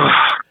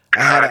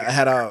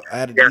had an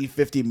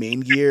E50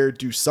 main gear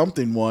do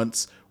something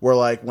once where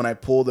like when I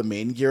pulled the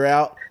main gear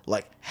out,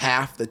 like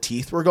half the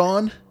teeth were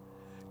gone,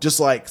 just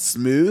like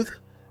smooth,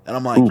 and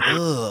I'm like,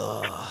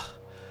 ugh.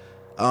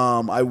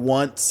 I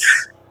once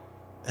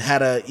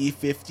had a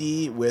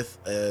E50 with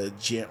a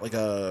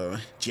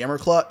jammer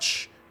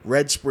clutch,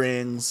 red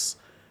springs,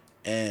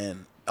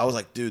 and I was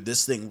like, dude,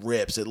 this thing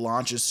rips. It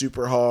launches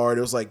super hard.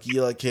 It was like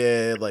Gila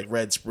Kid, like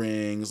red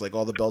springs, like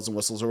all the bells and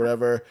whistles or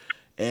whatever.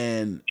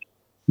 And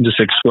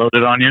just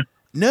exploded on you?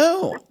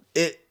 No,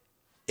 it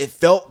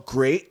felt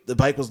great. The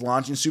bike was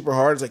launching super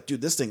hard. It's like,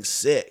 dude, this thing's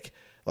sick.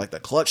 Like the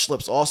clutch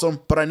slip's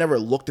awesome, but I never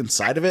looked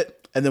inside of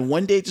it. And then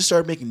one day it just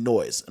started making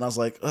noise, and I was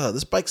like, oh,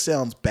 this bike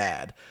sounds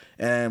bad.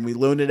 And we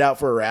loaned it out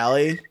for a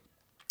rally,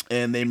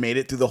 and they made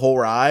it through the whole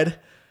ride.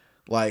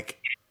 Like,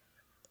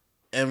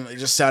 and it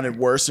just sounded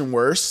worse and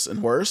worse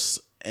and worse.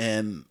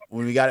 And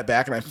when we got it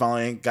back and I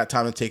finally got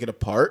time to take it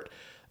apart,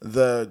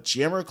 the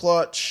jammer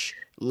clutch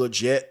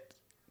legit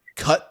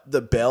cut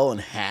the bell in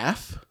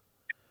half.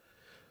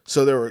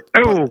 So there were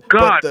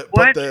what?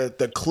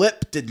 The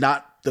clip did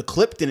not.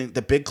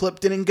 The big clip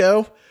didn't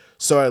go.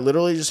 So I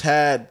literally just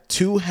had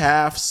two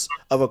halves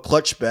of a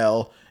clutch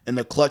bell, and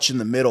the clutch in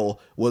the middle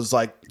was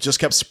like just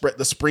kept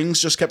the springs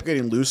just kept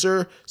getting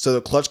looser, so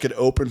the clutch could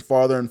open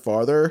farther and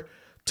farther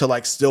to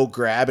like still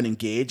grab and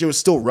engage. It was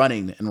still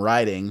running and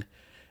riding,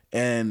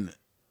 and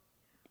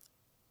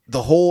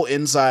the whole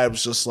inside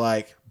was just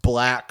like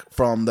black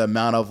from the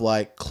amount of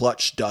like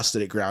clutch dust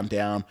that it ground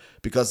down,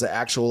 because the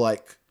actual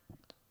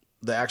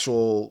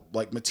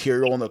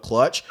material in the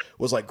clutch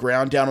was like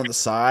ground down on the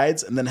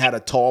sides and then had a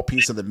tall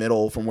piece in the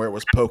middle from where it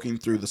was poking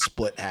through the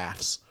split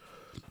halves.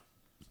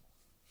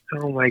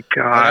 Oh my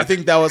God. And I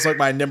think that was like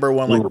my number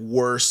one, like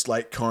worst,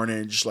 like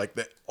carnage. Like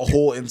the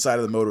whole inside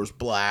of the motor was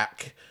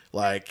black.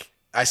 Like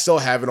I still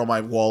have it on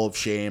my wall of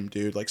shame,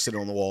 dude, like sitting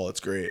on the wall.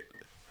 It's great.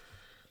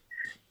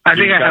 I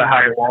think I gotta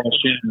have have a wall of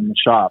shit in the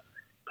shop.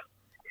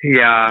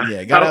 Yeah.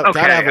 Yeah, gotta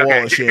have a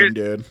wall of shit,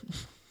 dude.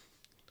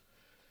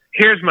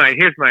 Here's mine.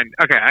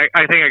 Okay,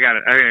 I think I got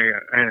it. I think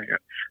I got it.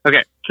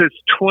 Okay, so it's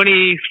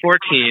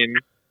 2014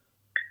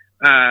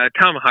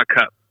 Tomahawk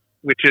Cup,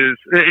 which is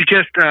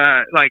just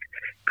like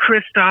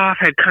Christoph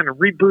had kind of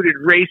rebooted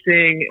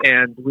racing,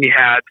 and we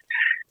had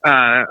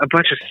a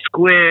bunch of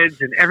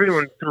squids, and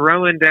everyone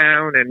throwing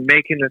down and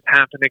making this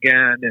happen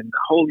again, and the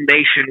whole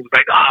nation was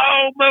like,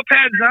 "Oh,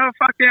 mopeds! Oh,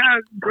 fuck yeah,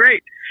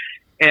 great!"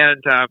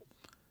 And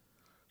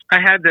I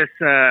had this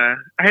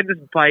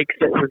bike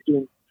that was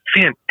doing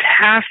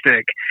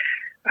fantastic,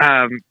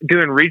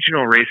 doing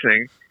regional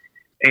racing,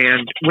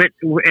 and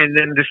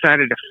then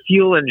decided to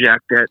fuel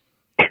inject it,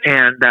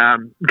 and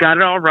got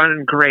it all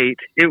running great.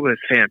 It was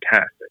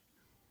fantastic,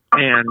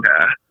 and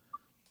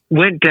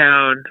went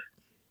down.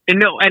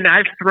 And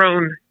I've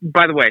thrown,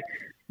 by the way,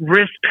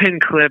 wrist pin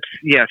clips.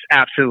 Yes,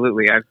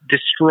 absolutely. I've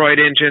destroyed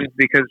engines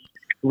because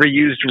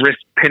reused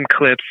wrist pin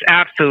clips.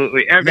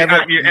 Absolutely.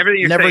 Everything you're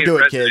never saying do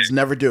is it, kids.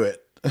 Never do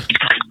it.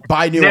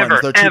 Buy new never,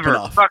 ones. They're cheap ever,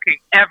 enough. fucking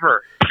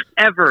ever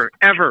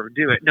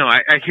do it. No,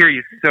 I hear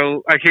you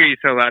so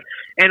loud.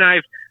 And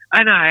I've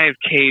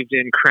caved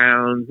in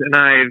crowns, and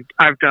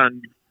I've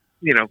done,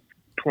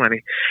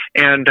 plenty.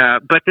 And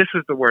but this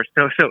was the worst.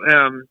 No, so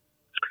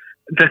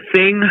the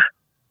thing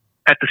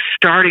at the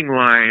starting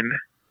line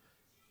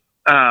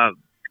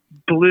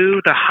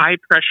blew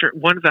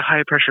one of the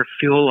high pressure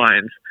fuel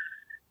lines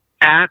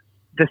at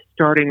the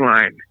starting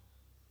line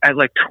at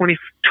like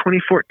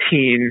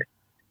 2014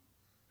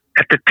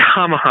 at the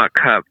Tomahawk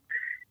Cup.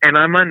 And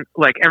I'm on,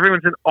 like,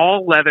 everyone's in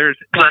all leathers,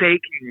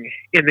 baking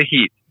in the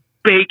heat.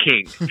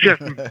 Baking.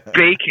 Just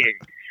baking.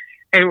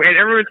 And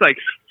everyone's, like,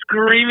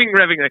 screaming,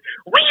 revving, like,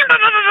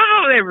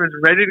 everyone's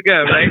ready to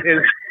go, right?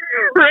 And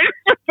right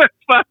with the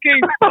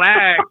fucking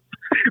flag.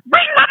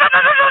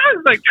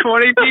 It's like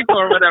 20 people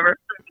or whatever.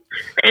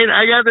 And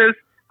I got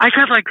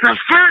like the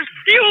first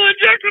fuel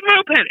injected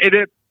moped, and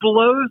it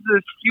blows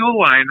this fuel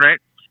line, right?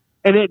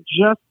 And it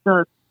just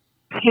starts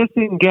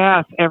pissing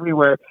gas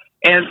everywhere.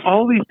 And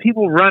all these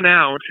people run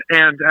out,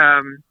 and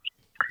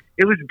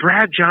it was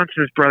Brad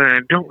Johnson's brother, and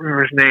I don't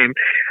remember his name.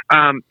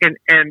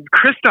 And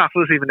Christoph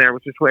was even there,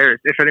 which is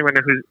hilarious. If anyone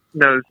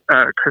knows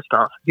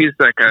Christoph, he's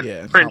like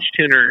a French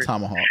tuner.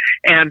 Tomahawk.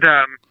 And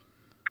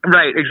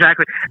right,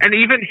 exactly. And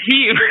even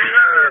he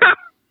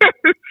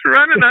was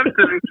running up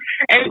to me,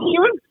 and he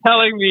was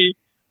telling me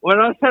when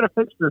I was trying to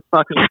fix this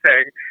fucking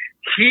thing,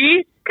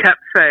 he kept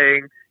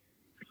saying,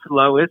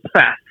 "Slow is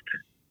fast,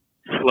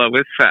 slow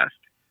is fast."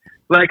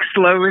 Like,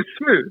 slow is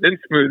smooth, and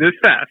smooth is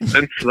fast,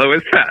 and slow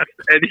is fast.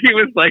 And he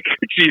was like,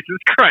 Jesus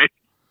Christ,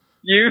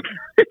 you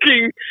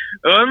freaking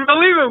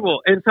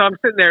unbelievable. And so I'm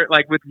sitting there,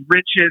 like, with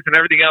wrenches and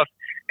everything else,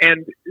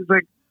 and it's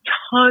like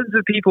tons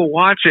of people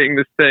watching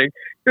this thing.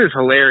 It was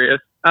hilarious.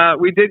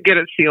 We did get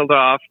it sealed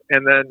off,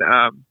 and then,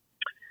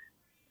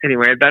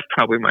 anyway, that's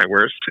probably my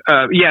worst.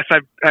 Yes,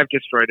 I've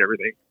destroyed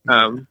everything,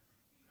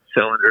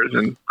 cylinders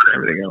and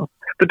everything else.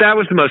 But that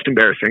was the most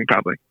embarrassing,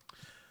 probably.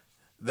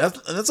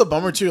 That's a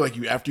bummer too.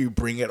 Like, after you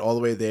bring it all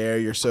the way there,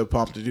 you're so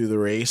pumped to do the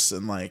race,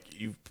 and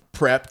like you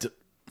prepped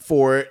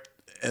for it,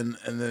 and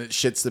then it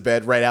shits the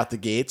bed right out the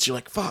gates. You're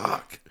like,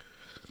 fuck.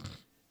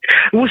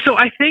 Well, so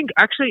I think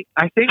I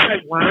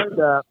wound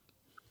up.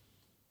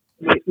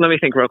 Let me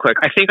think real quick.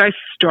 I think I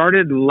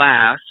started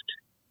last,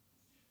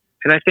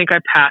 and I think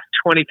I passed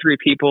 23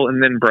 people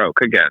and then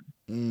broke again.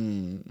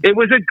 It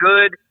was a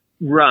good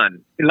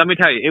run. Let me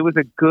tell you, it was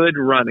a good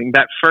running.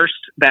 That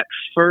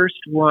first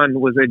one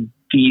was a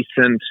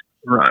decent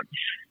run,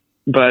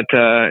 but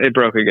it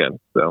broke again.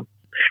 So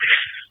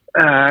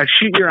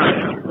shoot your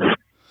eye.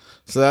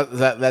 So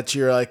that's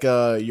your like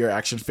your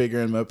action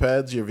figure in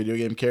mopeds, your video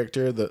game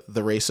character,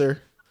 the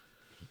racer.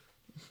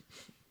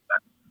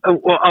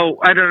 Oh,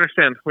 I don't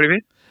understand. What do you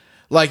mean?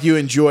 Like, you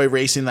enjoy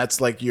racing? That's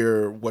like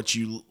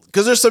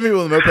because there's some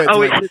people with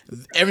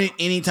mopeds.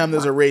 Anytime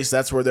there's a race,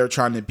 that's where they're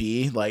trying to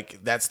be.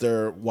 Like, that's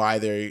why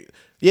they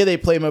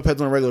play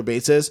mopeds on a regular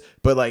basis,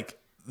 but like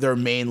their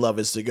main love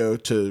is to go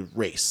to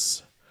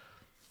race.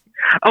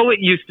 Oh, it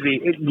used to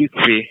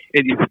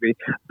be.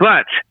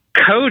 But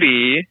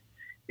Cody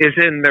is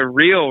in the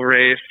real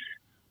race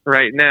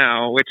right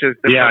now, which is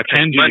the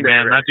Kenji,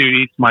 man, race. that dude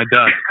eats my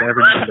dust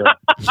every Monday.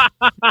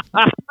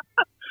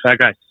 That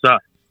guy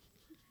sucks.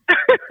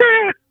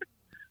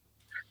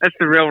 That's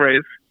the real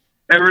race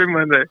every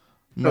Monday.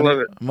 I love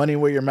it. Money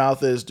where your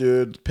mouth is,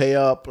 dude. Pay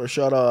up or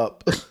shut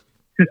up.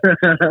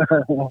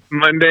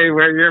 Monday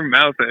where your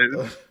mouth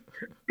is.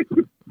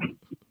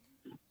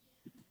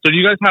 So do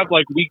you guys have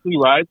like weekly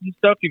rides and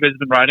stuff? You guys have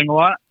been riding a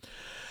lot?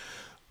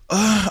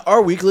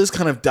 Our weeklies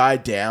kind of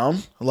died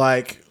down.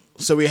 Like,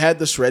 so we had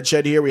the shred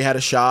shed here. We had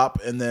a shop,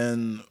 and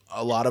then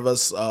a lot of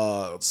us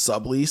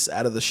sublease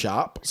out of the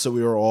shop. So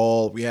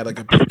we had like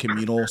a big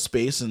communal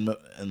space and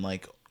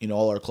like,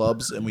 all our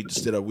clubs, and we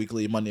just did a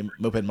weekly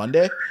Moped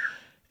Monday,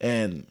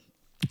 and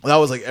that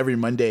was like every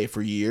Monday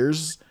for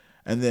years.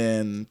 And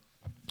then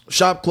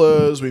shop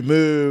closed. We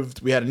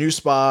moved. We had a new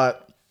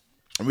spot,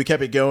 and we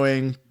kept it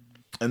going.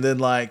 And then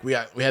like we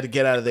had to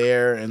get out of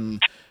there, and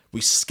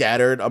we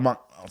scattered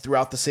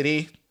throughout the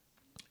city.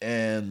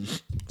 And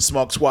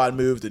Smog Squad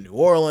moved to New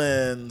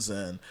Orleans,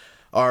 and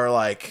our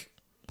like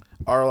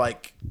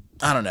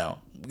I don't know,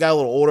 we got a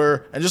little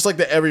older, and just like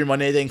the every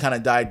Monday thing kind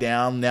of died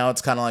down. Now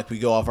it's kind of like we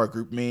go off our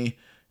group me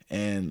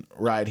and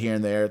ride here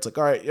and there. It's like,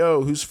 all right,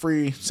 yo, who's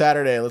free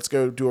Saturday? Let's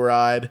go do a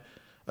ride.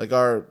 Like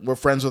we're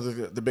friends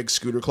with the big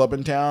scooter club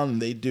in town,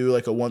 and they do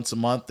like a once a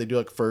month. They do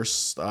like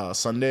first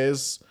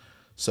Sundays,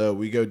 so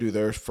we go do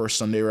their first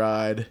Sunday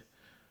ride.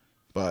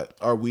 But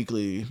our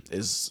weekly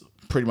is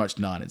pretty much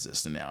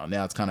non-existent now.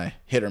 Now it's kind of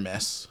hit or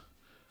miss.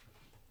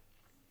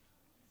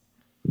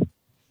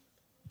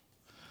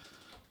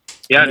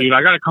 Yeah, dude,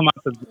 I got to come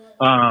out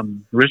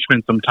to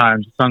Richmond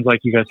sometimes. It sounds like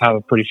you guys have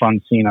a pretty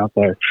fun scene out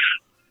there.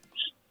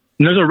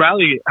 And there's a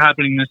rally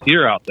happening this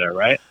year out there,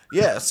 right?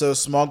 Yeah, so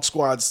Smog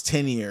Squad's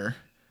 10 year,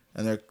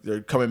 and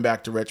they're coming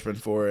back to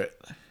Richmond for it.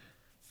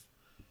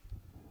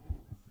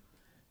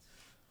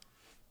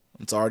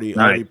 It's already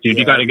nice, dude.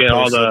 You got to get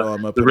all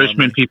the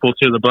Richmond people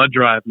to the blood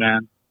drive,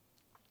 man.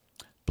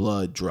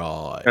 Blood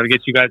drive. Got to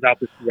get you guys out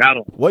to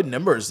Seattle. What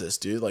number is this,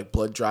 dude? Like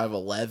blood drive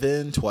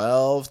 11,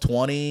 12,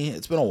 20?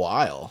 It's been a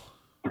while.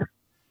 I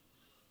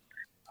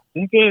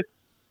think it's,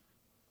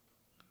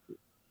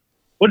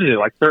 what is it,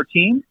 like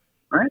 13,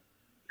 right?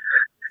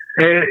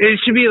 It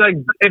should be like,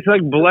 it's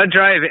like blood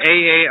drive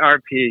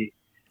AARP.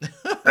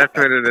 That's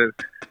what it is.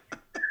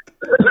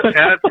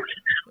 That's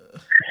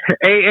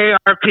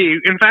AARP.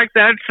 In fact,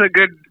 that's a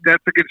good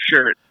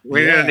shirt.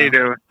 We're gonna need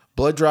to.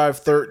 Blood Drive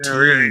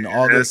 13,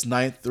 August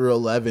 9th through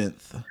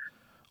 11th.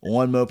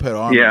 One Moped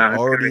Army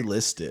already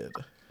listed.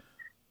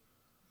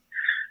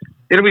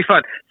 It'll be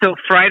fun. So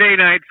Friday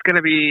night's going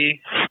to be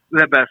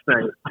the best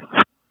night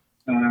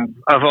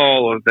of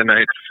all of the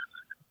nights.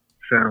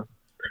 So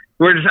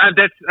we're just,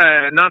 that's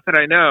not that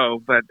I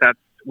know, but that's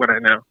what I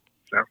know.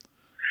 So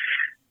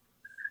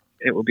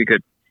it will be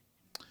good.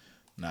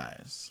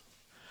 Nice.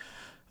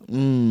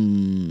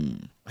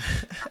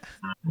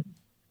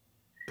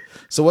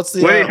 So what's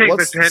the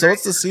what's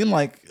the scene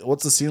like?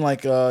 What's the scene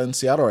like in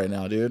Seattle right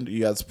now, dude? You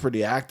guys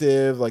pretty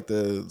active, like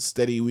the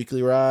steady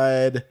weekly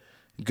ride,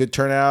 good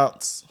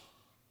turnouts.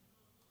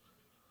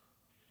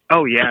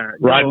 Oh yeah,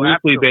 ride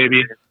weekly,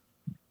 baby.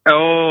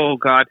 Oh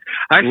god,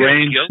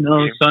 rain,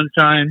 snow,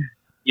 sunshine.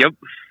 Yep,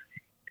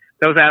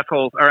 those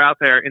assholes are out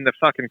there in the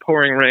fucking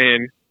pouring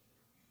rain,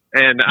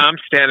 and I'm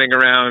standing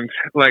around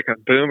like a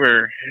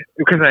boomer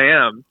because I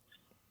am.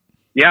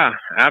 Yeah,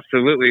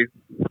 absolutely.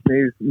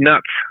 These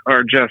nuts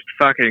are just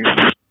fucking,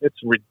 it's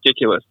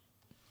ridiculous.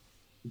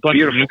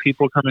 Bunch of new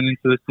people coming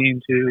into the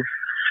scene too.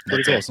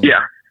 That's awesome.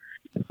 Yeah.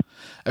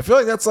 I feel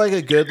like that's like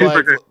a good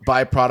like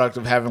byproduct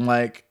of having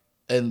like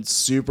a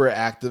super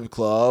active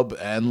club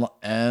and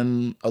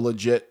a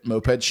legit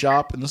moped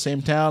shop in the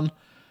same town.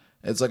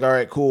 It's like, all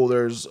right, cool.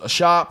 There's a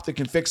shop that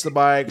can fix the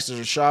bikes. There's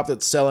a shop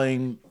that's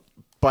selling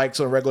bikes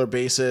on a regular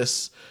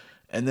basis.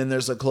 And then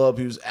there's a club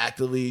who's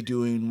actively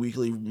doing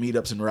weekly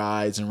meetups and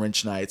rides and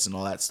wrench nights and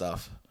all that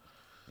stuff.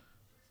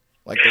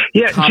 Like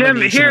the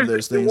combination of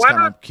those things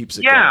kind of keeps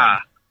it going.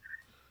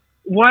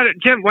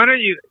 Jim, why don't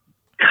you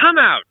come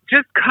out?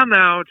 Just come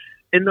out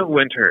in the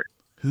winter.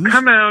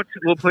 Come out.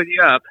 We'll put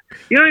you up.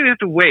 You don't even have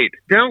to wait.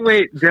 Don't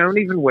wait. Don't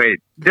even wait.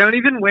 Don't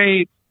even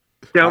wait.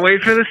 Don't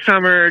wait for the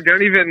summer.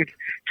 Don't even.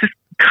 Just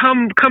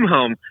come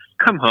home.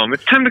 Come home.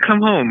 It's time to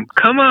come home.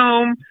 Come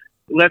home.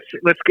 Let's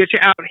get you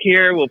out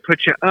here. We'll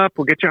put you up.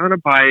 We'll get you on a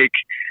bike,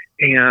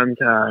 and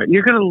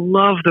you're gonna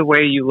love the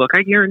way you look.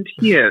 I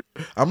guarantee it.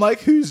 I'm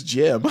like, who's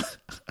Jim?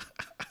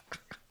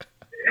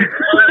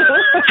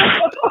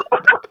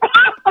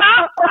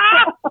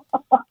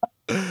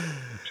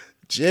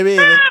 Jimmy,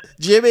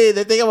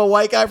 they think I'm a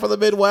white guy from the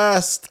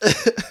Midwest.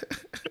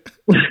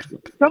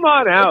 Come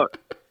on out.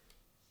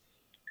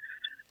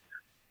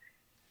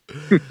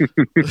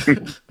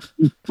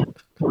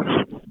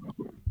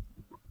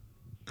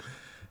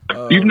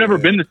 You've never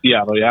been to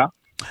Seattle, yeah?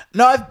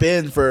 No, I've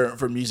been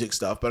for music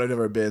stuff, but I've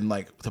never been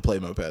like to play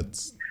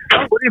mopeds.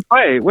 What do you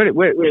play? Wait.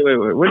 What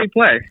do you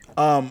play?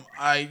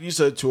 I used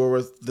to tour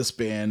with this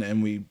band,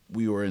 and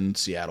we were in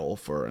Seattle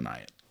for a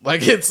night.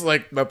 Like it's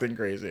like nothing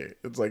crazy.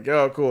 It's like,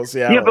 oh, cool,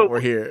 Seattle, yeah, we're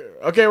here.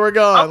 Okay, we're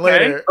gone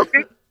later.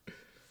 Okay.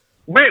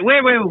 Wait.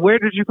 Where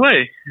did you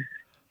play?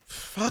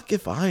 Fuck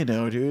if I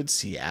know, dude.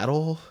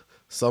 Seattle.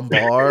 Some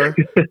bar,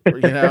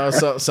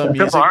 some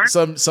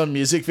music, some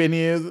music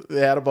venue. They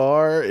had a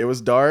bar. It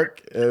was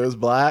dark. It was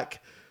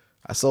black.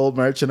 I sold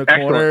merch in a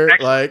corner.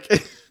 Excellent. Like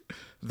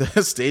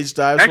the stage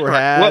dives were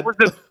had. What was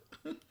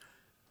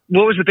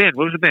the band?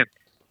 What was the band?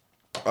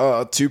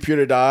 Too Pure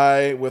to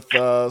Die with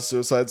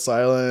Suicide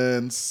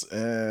Silence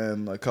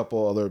and a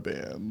couple other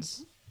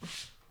bands.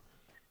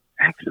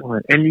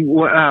 Excellent. And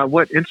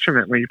what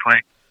instrument were you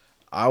playing?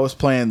 I was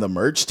playing the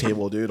merch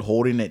table, dude,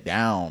 holding it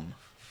down.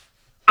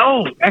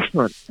 Oh,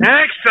 excellent.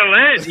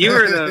 You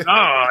were the,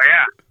 oh,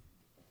 yeah.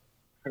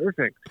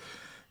 Perfect.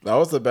 That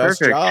was the best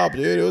job,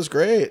 dude. It was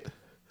great.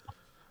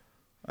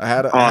 I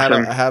had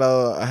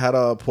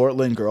a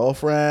Portland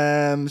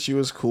girlfriend. She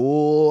was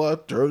cool. I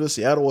drove to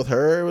Seattle with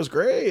her. It was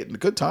great.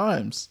 Good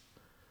times.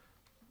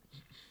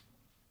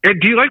 Hey,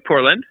 do you like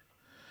Portland?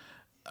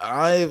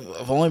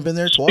 I've only been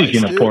there twice.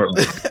 Speaking of dude.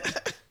 Portland.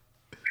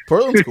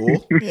 Portland's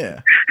cool.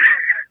 Yeah.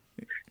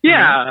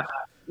 Yeah.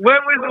 When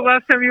was the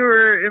last time you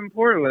were in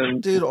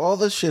Portland? Dude, all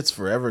this shit's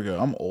forever ago.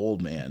 I'm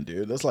old, man,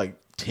 dude. That's like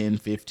 10,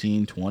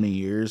 15, 20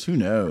 years. Who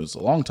knows?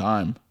 A long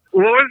time. But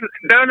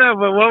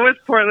what was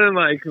Portland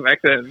like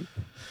back then?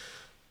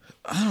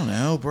 I don't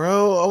know,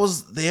 bro. I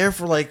was there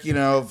for like,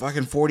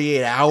 fucking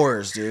 48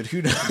 hours, dude.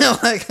 Who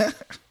knows? Like,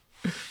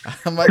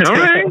 I'm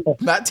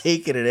not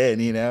taking it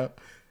in,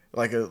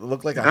 Like it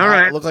looked like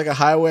a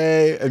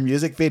highway, a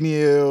music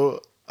venue,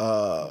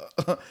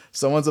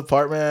 someone's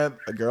apartment,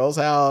 a girl's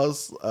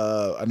house,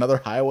 another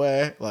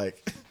highway.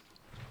 Like,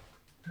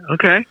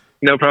 okay,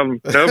 no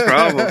problem. No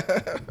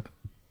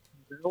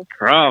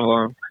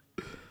problem.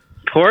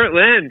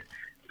 Portland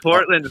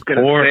is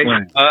gonna take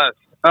us.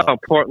 Oh,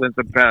 Portland's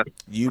the best.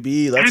 UB,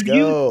 let's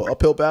go.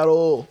 Uphill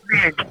battle.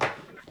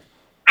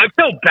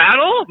 Uphill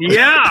battle?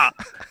 Yeah.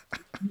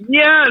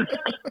 Yes.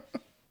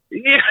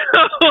 Yeah.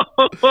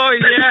 Oh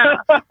yeah.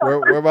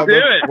 Where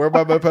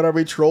my Moped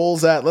Army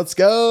trolls at? Let's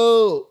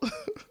go.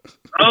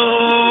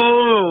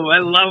 Oh, I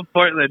love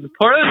Portland.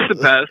 Portland's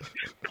the best.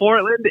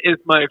 Portland is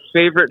my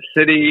favorite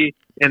city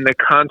in the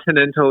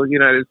continental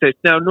United States.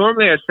 Now,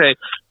 normally I'd say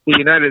the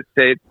United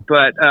States,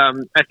 but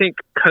I think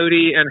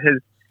Cody and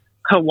his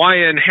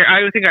Hawaiian hair,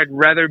 I think I'd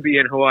rather be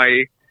in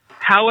Hawaii.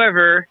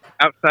 However,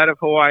 outside of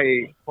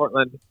Hawaii,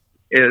 Portland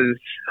is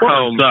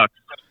home. Sucks.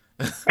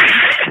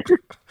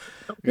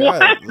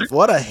 God,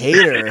 what a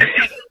hater.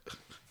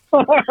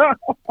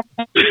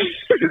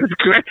 It's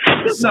great.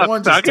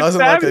 Someone just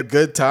doesn't like a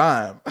good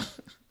time.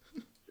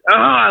 Oh,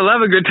 I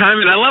love a good time,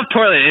 and I love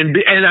Portland,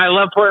 and I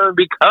love Portland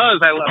because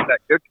I love that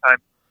good time.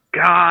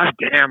 God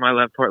damn, I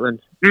love Portland.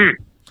 I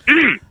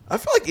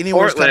feel like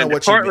anyone's kind of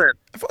what you make.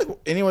 I feel like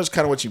anyone's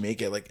kind of what you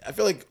make it. Like I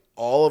feel like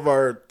all of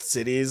our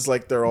cities,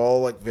 like they're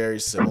all like very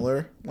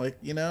similar. Like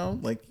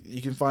like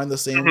you can find the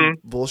same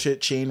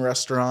bullshit chain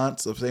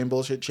restaurants, the same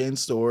bullshit chain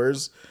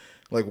stores.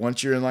 Like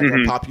once you're in like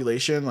a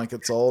population, like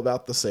it's all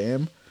about the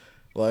same.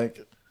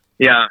 Like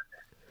yeah,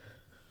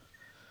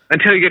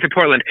 until you get to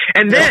Portland,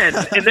 and then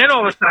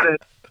all of a sudden,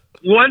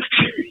 once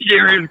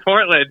you're in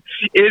Portland,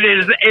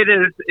 it's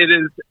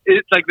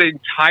like the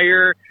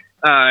entire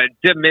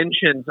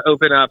dimensions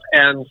open up,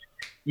 and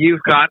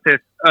you've got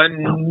this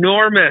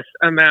enormous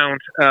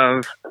amount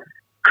of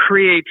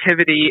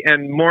creativity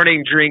and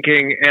morning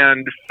drinking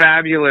and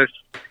fabulous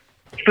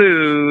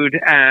food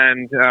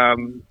and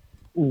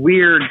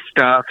weird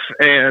stuff,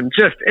 and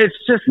it's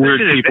just weird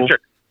such an people. adventure.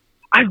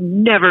 I've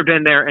never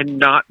been there and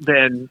not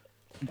been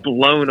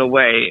blown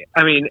away.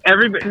 I mean,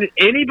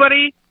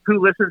 anybody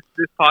who listens to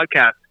this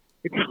podcast,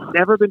 if you've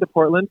never been to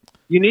Portland,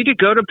 you need to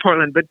go to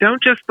Portland, but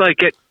don't just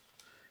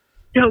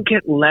don't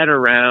get led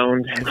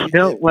around.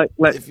 Don't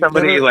let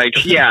somebody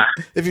yeah.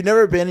 If you've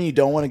never been and you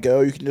don't want to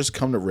go, you can just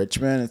come to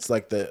Richmond. It's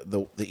like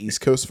the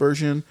East Coast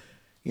version.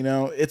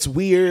 It's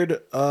weird.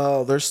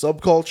 There's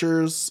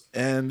subcultures,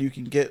 and you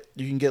can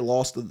get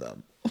lost in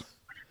them.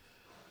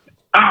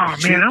 Oh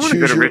man, I want to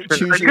go to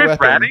Richmond. Are you guys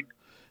ratting?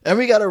 And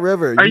we got a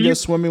river. You can go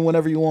swimming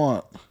whenever you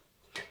want.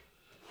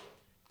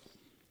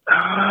 Oh,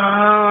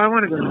 I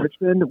want to go to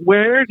Richmond.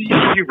 Where do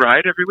you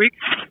ride every week?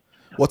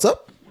 What's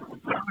up?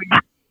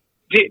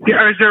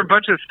 Is there a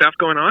bunch of stuff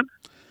going on?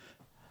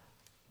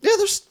 Yeah,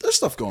 there's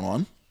stuff going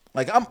on.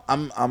 Like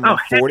I'm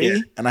 40 yeah.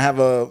 and I have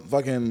a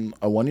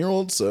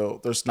 1-year-old, so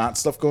there's not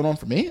stuff going on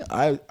for me.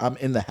 I'm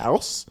in the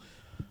house.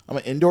 I'm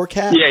an indoor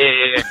cat.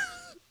 Yeah.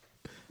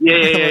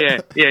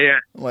 Yeah.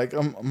 Like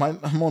I'm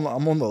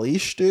on the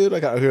leash, dude. I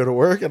gotta go to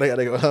work and I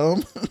gotta go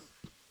home.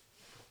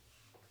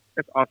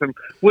 That's awesome.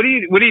 What do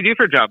you do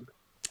for a job?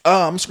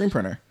 I'm a screen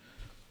printer.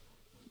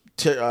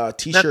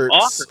 T-shirts,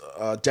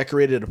 awesome.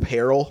 Decorated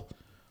apparel.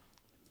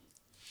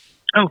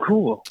 Oh,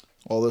 cool.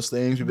 All those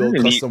things. We build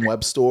custom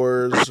web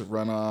stores,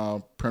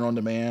 run print on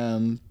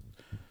demand,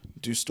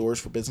 do stores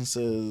for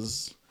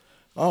businesses.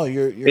 Oh,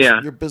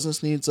 your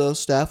business needs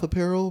staff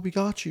apparel? We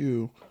got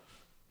you.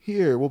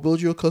 Here, we'll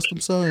build you a custom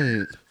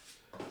site.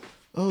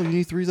 Oh, you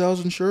need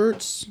 3,000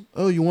 shirts?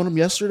 Oh, you want them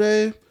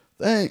yesterday?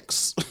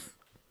 Thanks.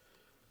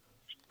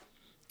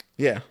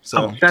 Yeah,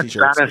 so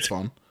T-shirts, it's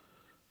fun.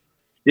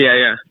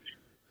 Yeah.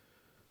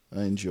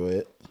 I enjoy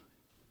it.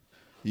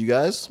 You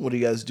guys, what do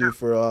you guys do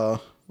for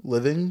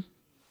living?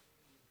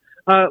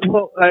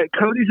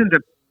 Cody's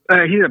into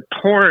he's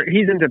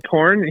into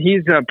porn.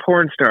 He's a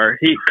porn star.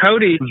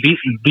 Cody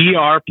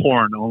VR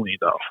porn only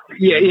though.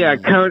 Yeah.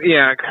 Cody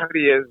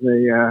is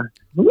a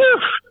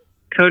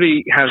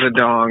Cody has a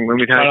dong. Let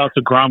me tell you. Shout out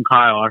to Grom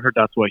Kyle. I heard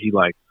that's what he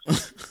likes.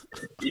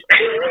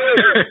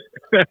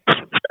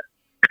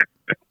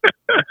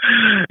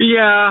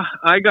 Yeah,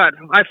 I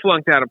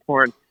flunked out of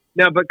porn.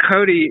 No, but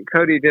Cody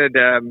did.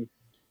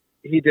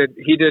 He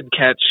did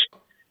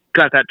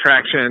got that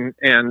traction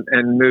and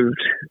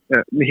moved.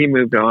 He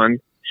moved on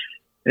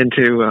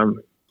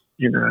into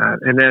into that.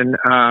 And then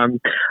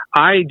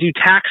I do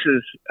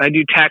taxes. I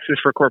do taxes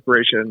for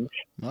corporations.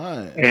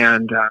 Nice.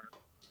 And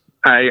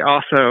I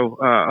also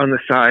on the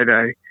side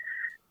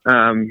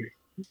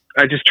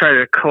I just try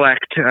to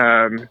collect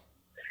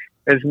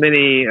as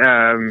many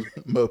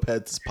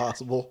mopeds as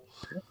possible.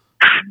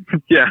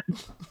 yeah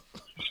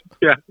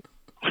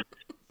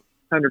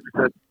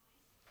 100%.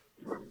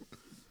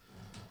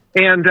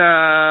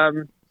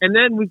 And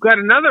then we've got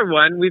another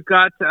one. We've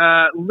got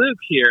Luke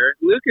here.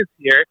 Luke is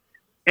here,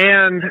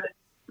 and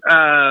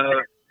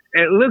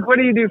Luke, what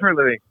do you do for a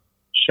living?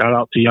 Shout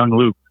out to young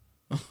Luke.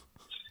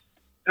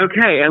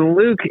 Okay, and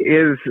Luke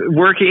is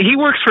working. He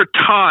works for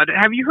Todd.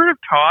 Have you heard of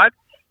Todd?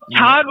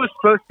 Todd was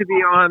supposed to be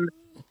on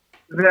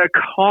the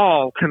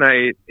call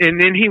tonight,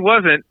 and then he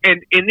wasn't.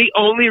 And the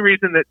only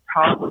reason that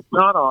Todd was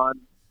not on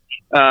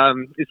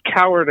is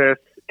cowardice,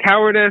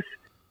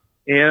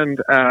 and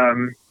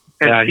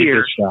Yeah, he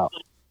fear. bitched out.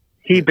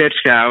 He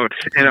bitched out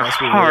in a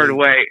hard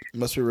way.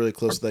 Must be really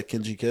close to that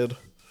Kenji kid.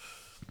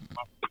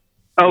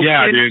 Oh,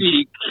 Yeah,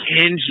 Kenji.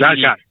 That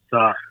guy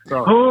sucks.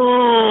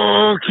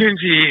 Oh,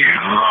 Kenji.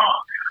 Oh.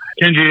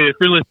 Kenji, if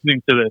you're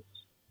listening to this,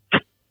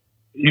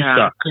 you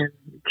suck.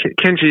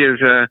 Kenji is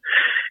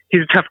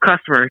he's a tough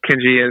customer.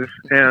 Kenji is,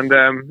 and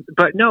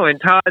but no,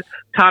 and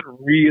Todd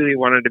really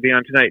wanted to be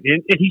on tonight,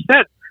 and he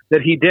said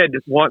that he did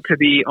want to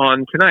be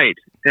on tonight,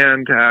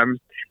 and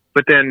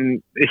but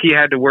then he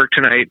had to work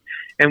tonight,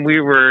 and we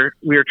were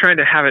trying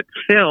to have it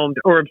filmed,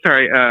 or I'm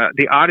sorry,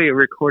 the audio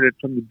recorded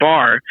from the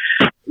bar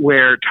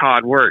where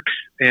Todd works,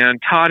 and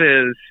Todd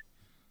is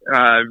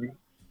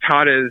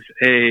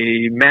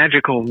a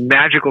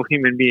magical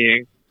human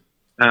being,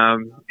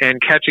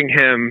 and catching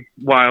him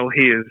while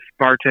he is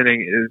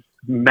bartending is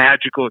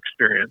magical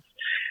experience.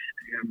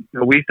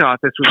 So we thought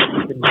this was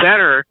something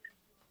better.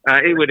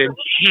 It would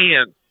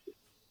enhance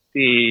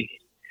the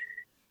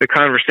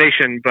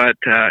conversation, but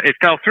it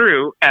fell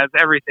through, as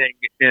everything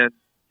in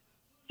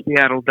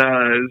Seattle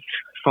does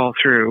fall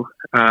through,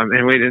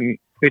 and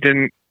we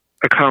didn't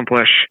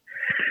accomplish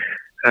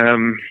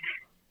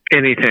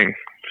anything.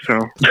 So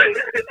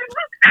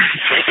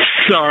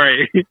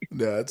sorry.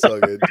 No, it's all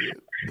good, dude.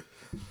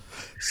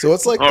 So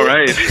it's like all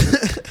right.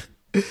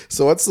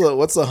 So what's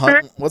the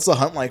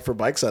hunt like for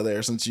bikes out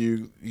there? Since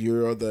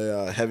you're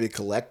the heavy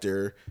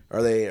collector,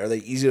 are they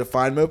easy to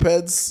find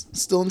mopeds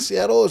still in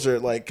Seattle? Or is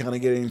it like kind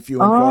of getting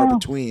few and far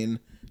between?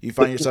 You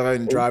find yourself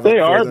having to drive. They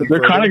are, but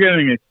they're kind of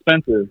getting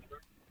expensive.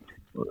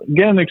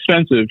 Getting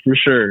expensive for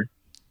sure.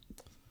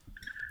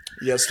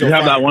 Yeah, you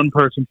have that one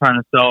person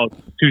trying to sell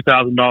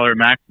 $2,000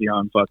 Maxi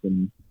on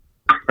fucking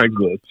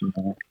Craigslist. You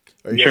know?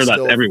 I'm sure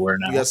that's everywhere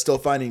now. You guys still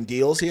finding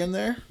deals here and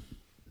there?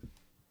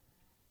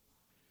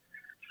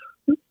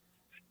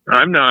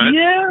 I'm not.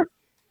 Yeah.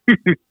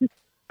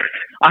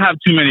 I have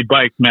too many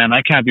bikes, man.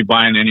 I can't be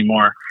buying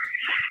anymore.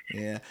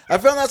 Yeah, I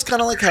found that's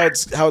kind of like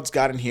how it's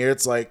gotten here.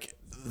 It's like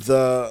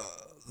the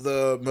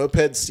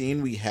moped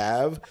scene we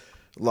have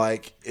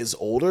like is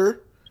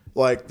older.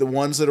 Like the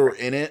ones that are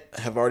in it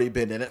have already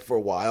been in it for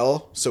a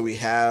while. So you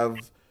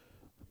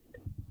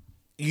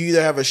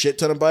either have a shit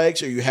ton of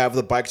bikes or you have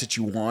the bikes that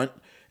you want,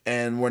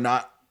 and we're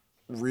not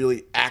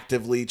really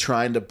actively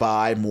trying to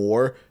buy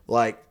more.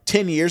 Like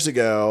 10 years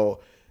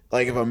ago,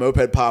 like if a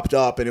moped popped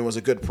up and it was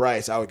a good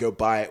price, I would go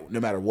buy it no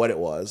matter what it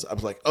was. I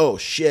was like, oh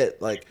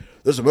shit, like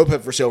there's a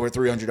moped for sale for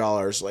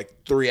 $300, like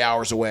 3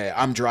 hours away.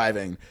 I'm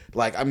driving.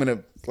 Like I'm going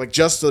to, like,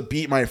 just to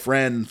beat my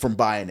friend from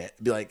buying it,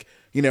 be like,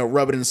 you know,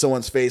 rub it in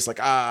someone's face like,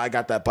 I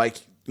got that bike,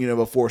 you know,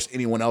 before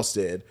anyone else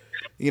did.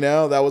 You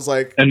know, that was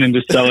like, and then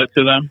just sell it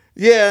to them.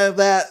 Yeah,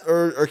 that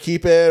or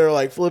keep it or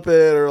like flip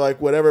it or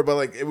like whatever. But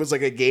like it was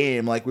like a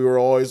game. Like we were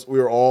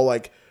all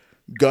like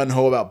gun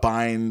ho about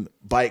buying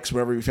bikes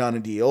whenever we found a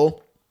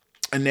deal.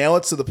 And now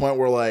it's to the point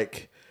where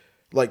like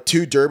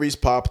two derbies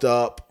popped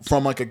up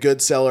from like a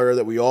good seller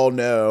that we all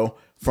know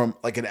from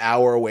like an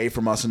hour away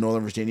from us in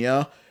Northern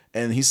Virginia,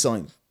 and he's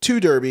selling two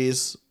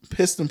derbies,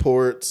 piston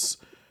ports,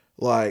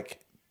 like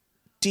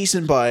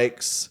decent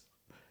bikes.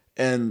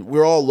 And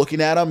we're all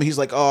looking at him. He's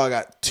like, oh, I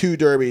got two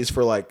derbies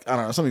for like, I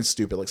don't know, something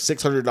stupid, like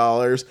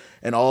 $600.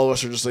 And all of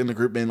us are just in the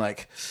group being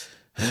like,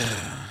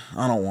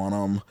 I don't want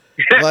them.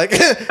 Like,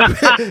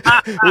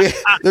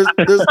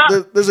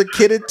 there's a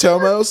kid at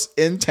Tomos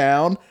in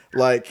town.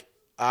 Like,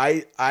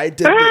 I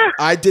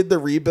did the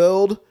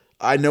rebuild.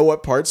 I know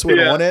what parts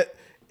went on it.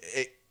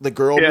 The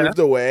girl moved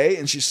away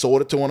and she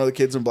sold it to one of the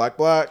kids in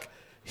Black.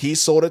 He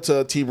sold it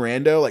to Team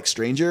Rando, like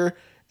Stranger.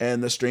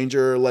 And the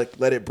stranger like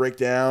let it break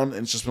down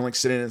and it's just been like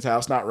sitting in his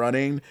house not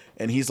running.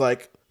 And he's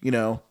like, you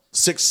know,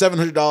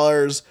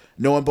 $700,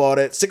 no one bought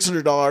it.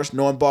 $600,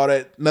 no one bought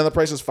it. Now the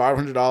price is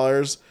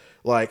 $500.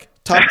 Like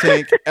top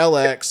tank,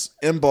 LX,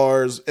 M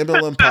bars,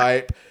 MLM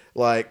pipe,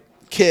 like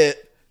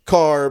kit,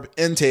 carb,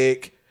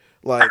 intake.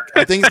 Like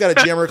I think he's got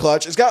a jammer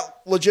clutch. It's got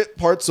legit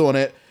parts on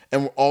it.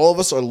 And all of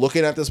us are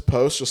looking at this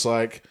post just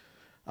like,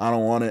 I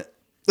don't want it.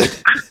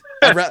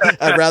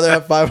 I'd rather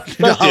have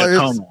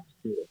 $500.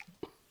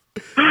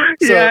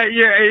 yeah.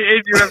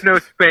 If you have no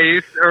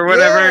space or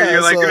whatever, Yeah,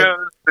 you're like, so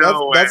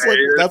no way.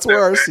 that's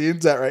where our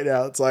scene's at right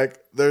now. It's like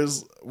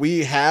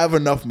we have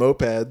enough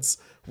mopeds.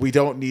 We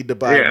don't need to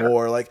buy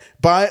more. Like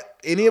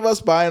any of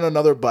us buying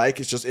another bike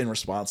is just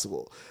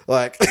irresponsible.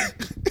 Like,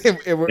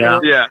 and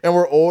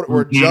we're old.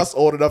 We're just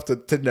old enough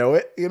to know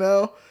it. You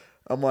know.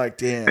 I'm like,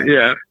 damn.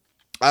 Yeah.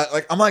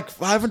 I'm like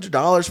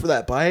 $500 for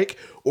that bike,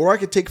 or I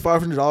could take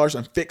 $500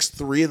 and fix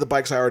 3 of the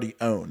bikes I already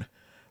own.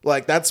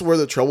 Like that's where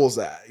the trouble's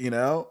at. You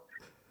know.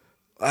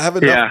 I have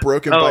enough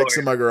broken bikes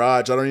in my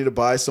garage. I don't need to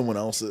buy someone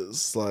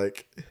else's.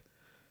 Like.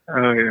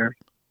 Oh yeah.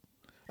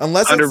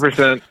 Unless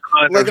 100%.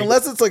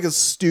 Unless it's like a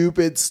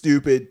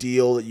stupid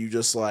deal that you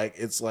just like,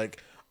 it's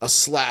like a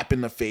slap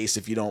in the face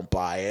if you don't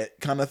buy it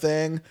kind of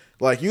thing.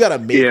 Like you gotta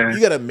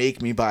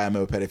make me buy a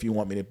moped if you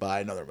want me to buy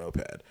another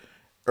moped,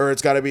 or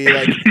it's gotta be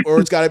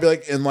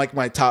like in like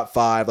my top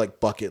 5 like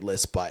bucket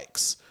list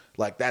bikes.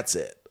 Like that's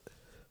it.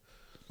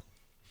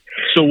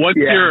 So what's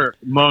your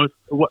most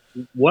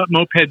what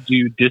moped do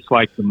you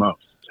dislike the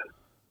most?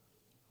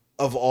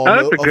 Of all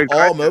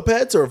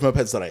mopeds, or of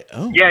mopeds that I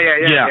own?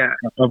 Yeah.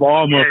 Of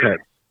all mopeds.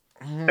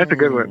 That's a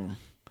good one.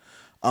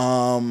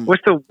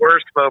 What's the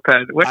worst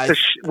moped?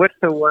 What's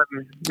the one?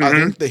 Mm-hmm. I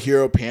think the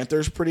Hero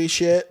Panther's pretty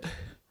shit.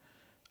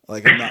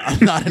 Like I'm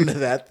not into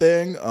that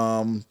thing.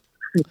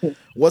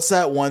 What's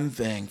that one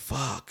thing?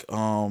 Fuck.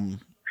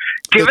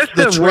 Give us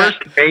the worst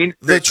main.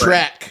 The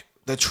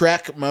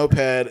Trek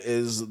moped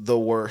is the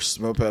worst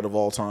moped of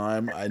all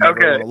time. I never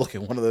want to look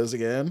at one of those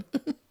again.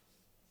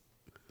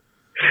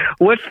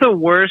 What's the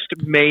worst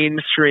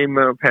mainstream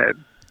moped?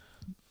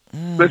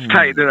 Let's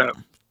tighten it up.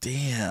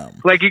 Damn.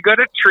 Like you go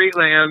to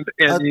Treatland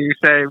and you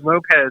say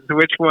mopeds,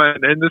 which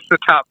one? And this is the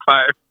top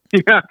 5.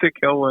 You have to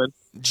kill one.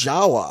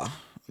 Jawa.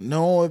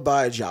 No one would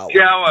buy a Jawa.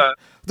 Jawa.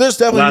 There's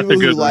definitely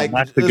people who like.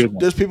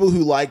 There's people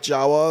who like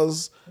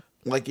Jawas.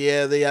 Like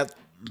they have,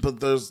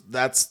 but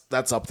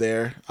that's up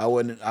there. I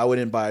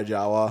wouldn't buy a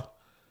Jawa.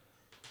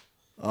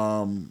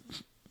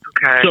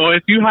 Okay. So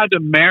if you had to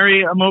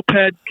marry a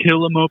moped,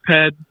 kill a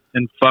moped,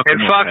 and fuck a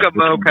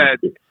moped.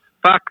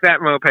 Fuck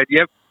that moped.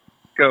 Yep.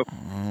 Go.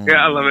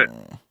 Yeah, I love it.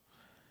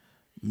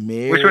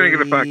 Which one are you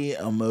gonna fuck?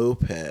 A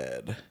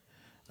moped.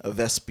 A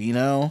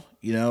Vespino.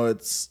 You know,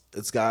 it's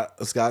got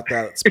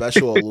that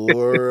special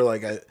allure.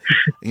 Like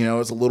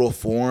it's a little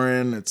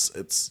foreign. It's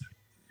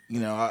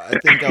I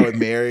think I would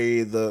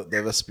marry the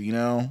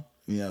Vespino.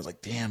 You know, it's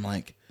like, damn,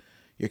 like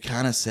you're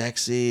kind of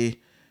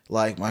sexy.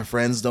 Like my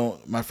friends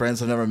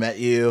have never met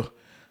you.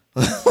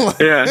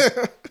 Yeah.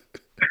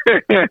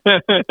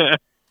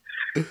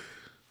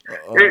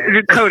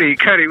 Cody,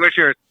 what's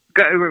yours?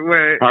 All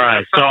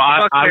right, so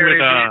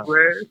I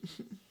would.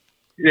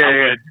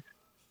 Yeah.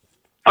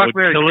 I would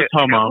kill a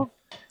Tomo.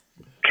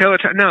 Kill a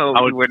Tomo? No,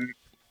 I wouldn't.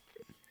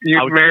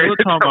 I would kill a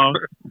Tomo.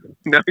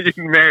 No, you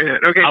can marry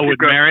it. Okay, I would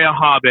marry a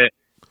Hobbit,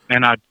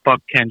 and I'd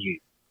fuck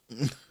Kenji.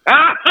 Yeah.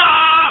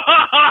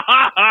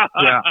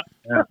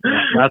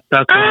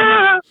 That's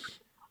what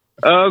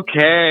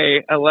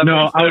okay. I love it.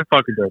 No, I would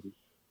fuck a derby.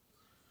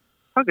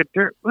 Fuck a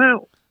dirt.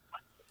 Well,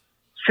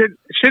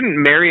 shouldn't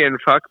marry and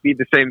fuck be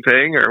the same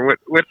thing, or what?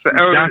 What's the?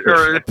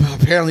 Or,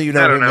 apparently, you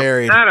never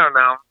married. I don't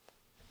know.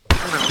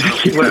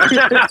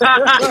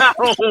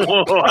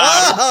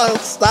 Oh,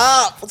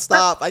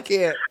 stop! I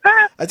can't.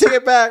 I take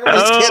it back. I'm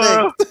just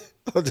kidding.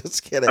 I'm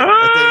just kidding. I take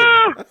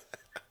it back.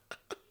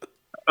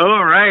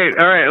 All right.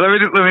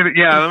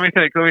 Let me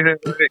think.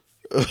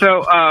 So,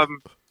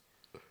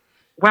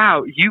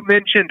 wow, you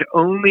mentioned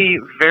only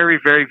very,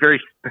 very, very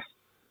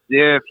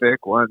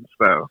specific ones,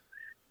 though.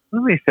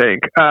 Let me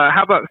think.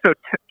 How about so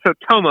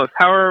Tomos?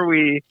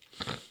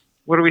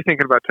 What are we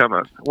thinking about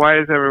Tomos? Why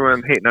is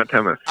everyone hating on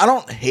Tomos? I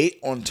don't hate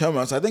on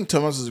Tomos. I think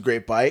Tomos is a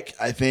great bike.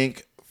 I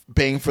think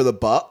bang for the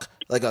buck,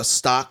 like a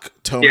stock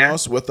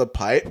Tomos with a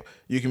pipe,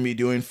 you can be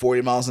doing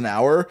 40 miles an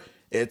hour.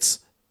 It's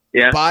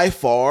by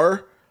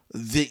far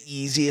the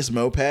easiest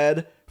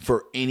moped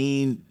for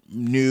any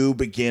new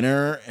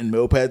beginner and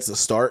mopeds to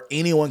start.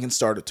 Anyone can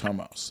start a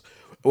Tomos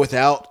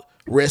without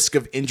risk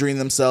of injuring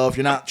themselves.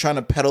 You're not trying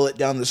to pedal it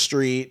down the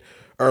street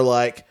or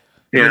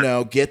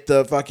get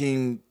the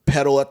fucking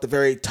pedal at the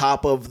very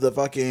top of the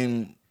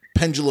fucking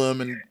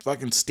pendulum and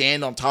fucking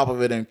stand on top of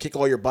it and kick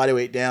all your body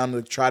weight down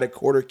to try to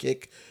quarter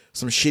kick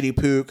some shitty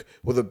pook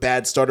with a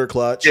bad starter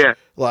clutch.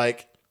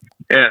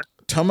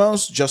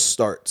 Tomos just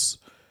starts.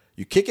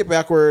 You kick it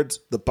backwards,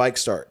 the bike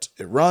starts.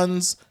 It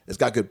runs. It's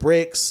got good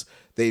brakes.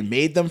 They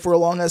made them for a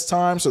long ass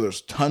time, so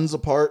there's tons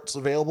of parts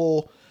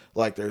available.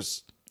 Like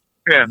there's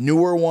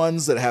newer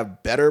ones that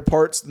have better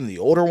parts than the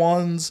older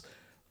ones.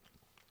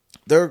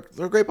 They're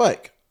a great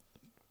bike.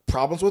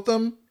 Problems with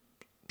them?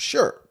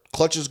 Sure.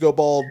 Clutches go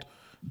bald.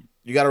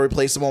 You got to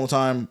replace them all the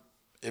time.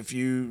 If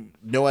you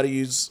know how to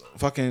use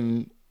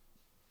fucking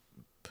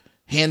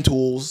hand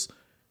tools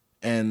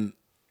and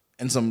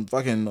some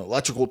fucking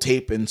electrical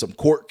tape and some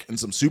cork and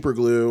some super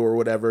glue or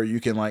whatever, you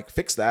can like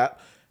fix that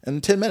in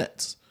 10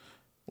 minutes.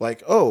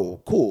 Like,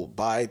 oh, cool.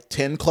 Buy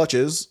 10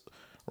 clutches,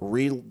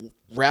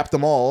 wrap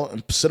them all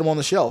and sit them on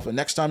the shelf. And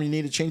next time you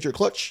need to change your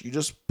clutch, you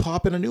just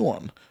pop in a new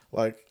one.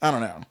 Like, I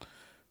don't know.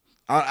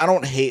 I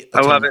don't hate a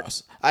I love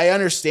Tomos. I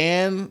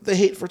understand the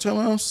hate for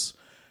Tomos.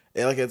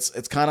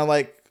 It's kind of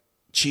like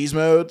cheese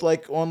mode,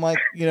 like on like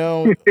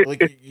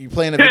like you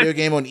playing a video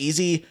game on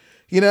easy.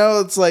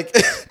 It's like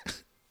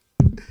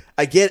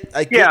I get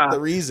the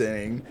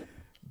reasoning,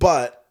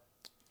 but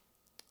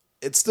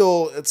it's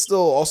still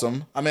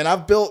awesome. I mean,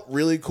 I've built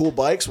really cool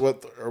bikes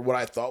with or what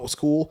I thought was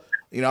cool.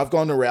 I've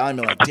gone to rally and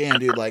been like, damn,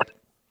 dude, like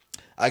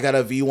I got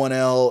a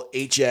V1L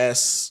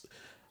HS.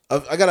 I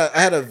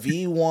had a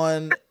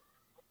V1L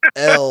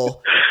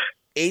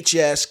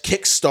HS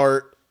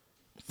kickstart,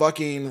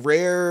 fucking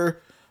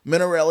rare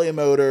Minarelli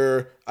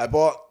motor. I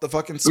bought the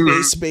fucking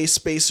space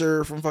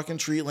spacer from fucking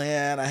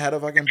Treatland. I had a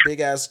fucking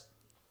big ass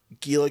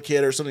Gila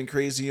kit or something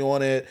crazy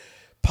on it.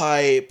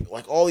 Pipe,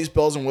 like all these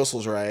bells and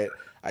whistles, right?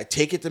 I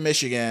take it to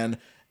Michigan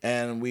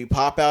and we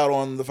pop out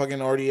on the fucking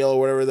RDL or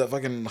whatever that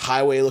fucking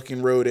highway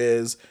looking road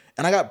is,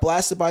 and I got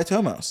blasted by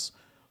Tomos.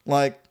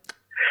 Like,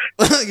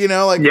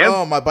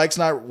 oh, my bike's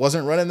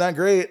wasn't running that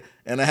great,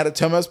 and I had a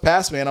Tomos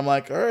pass me, and I'm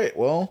like, all right,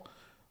 well,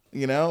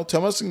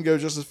 Tomos can go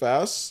just as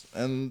fast,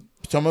 and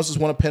Tomos has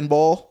won a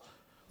pinball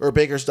or a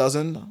baker's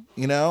dozen.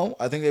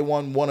 I think they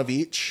won one of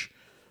each.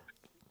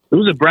 It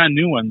was a brand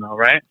new one though,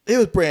 right? It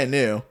was brand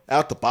new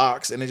out the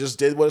box, and it just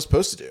did what it's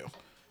supposed to do.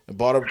 I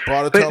bought a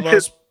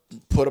Tomos,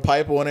 put a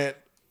pipe on it,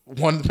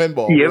 won the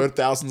pinball, rode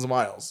thousands of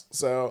miles.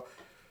 So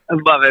I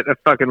love it. I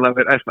fucking love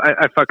it. I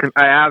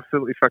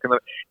absolutely fucking love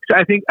it. So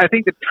I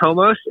think the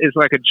Tomos is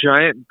like a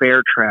giant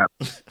bear trap,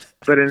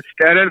 but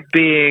instead of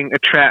being a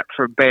trap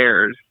for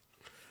bears,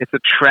 it's a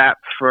trap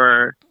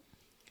for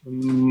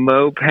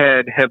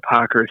moped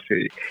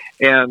hypocrisy.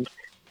 And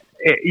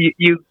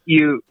you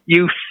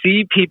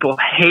see people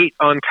hate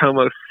on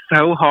Tomos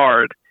so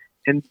hard,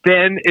 and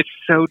then it's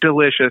so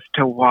delicious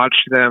to watch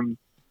them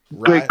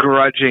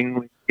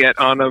begrudgingly get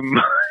on them.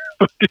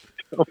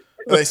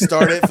 They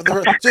started for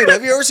the first. Dude,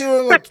 have you ever seen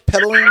one like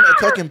pedaling a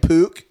fucking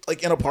pook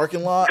like in a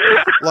parking lot?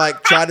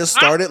 Like try to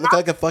start it, look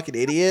like a fucking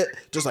idiot,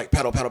 just like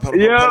pedal,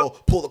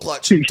 pull the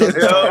clutch,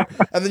 doesn't start.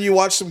 And then you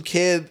watch some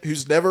kid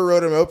who's never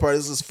rode a moped.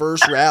 This is his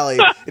first rally,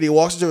 and he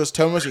walks into his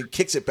Tomos, he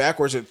kicks it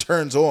backwards, and it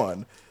turns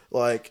on.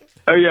 Like,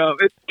 oh yeah,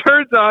 it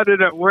turns on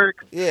and it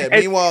works. Yeah.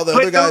 Meanwhile, the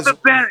other guy's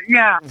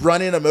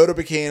running a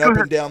motorbike up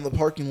and down the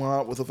parking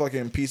lot with a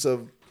fucking piece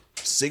of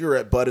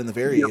cigarette butt in the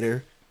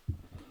variator.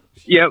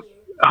 Yep.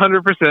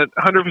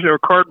 100%, or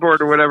cardboard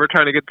or whatever,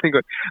 trying to get the thing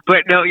going.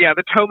 But no, yeah,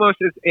 the Tomos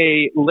is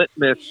a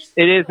litmus.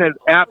 It is an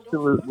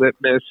absolute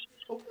litmus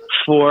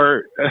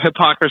for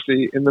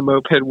hypocrisy in the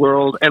moped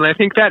world. And I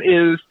think that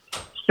is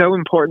so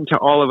important to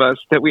all of us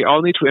that we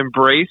all need to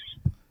embrace.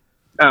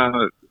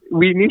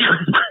 We need to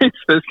embrace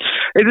this.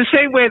 In the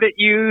same way that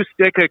you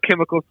stick a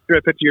chemical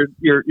strip into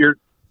your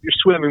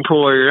swimming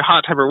pool or your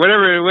hot tub or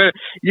whatever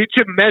you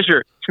to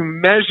measure.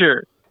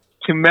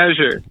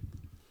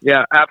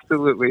 Yeah,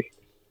 absolutely.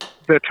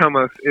 The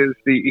Tomos is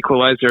the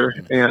equalizer,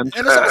 and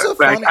it's also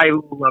funny. I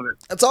love it.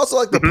 It's also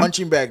like the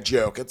punching bag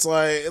joke. It's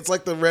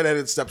like the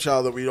redheaded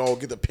stepchild that we all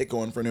get to pick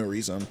on for no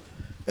reason.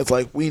 It's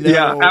like we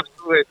know,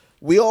 absolutely.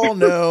 We all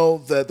know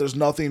that there's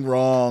nothing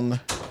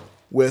wrong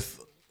with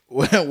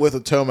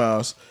a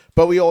Tomos,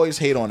 but we always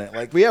hate on it.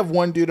 Like we have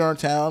one dude in our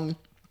town.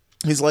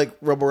 He's like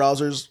Rebel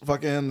Rouser's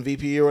fucking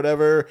VP or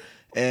whatever,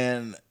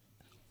 and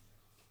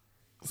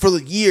for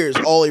the years,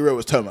 all he wrote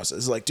was Tomoses.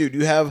 It's like, dude,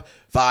 you have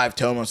 5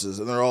 Tomoses,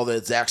 and they're all the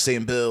exact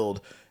same build.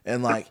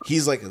 And, like,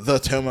 he's, like, the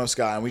Tomos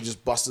guy, and we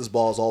just bust his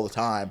balls all the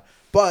time.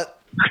 But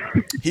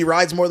he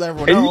rides more than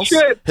everyone else.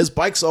 His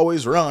bikes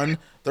always run.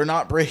 They're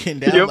not breaking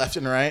down left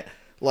and right.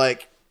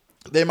 Like,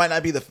 they might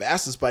not be the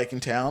fastest bike in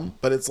town,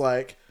 but it's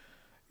like,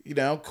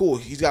 cool.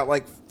 He's got,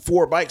 like,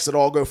 4 bikes that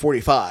all go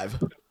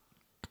 45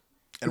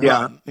 and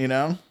run,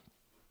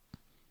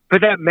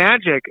 But the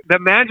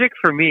magic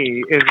for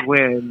me is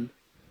when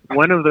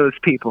one of those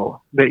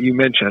people that you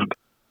mentioned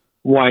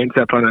winds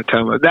up on a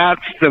Tomo. That's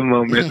the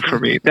moment for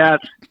me.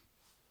 That's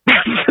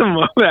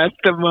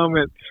the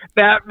moment.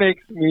 That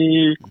makes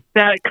me.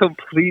 That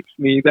completes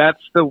me. That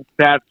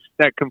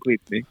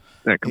completes me.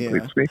 That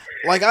completes me.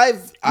 Like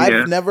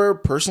I've never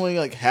personally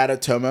like had a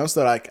Tomos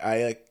that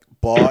I like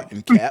bought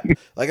and kept.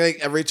 Like I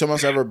think every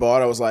Tomos I ever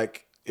bought, I was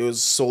like it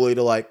was solely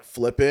to like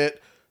flip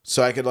it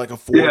so I could like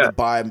afford to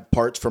buy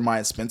parts for my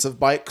expensive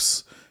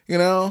bikes.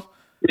 Yeah.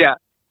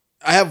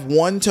 I have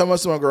one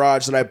Tomos in my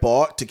garage that I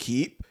bought to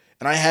keep,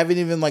 and I haven't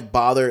even like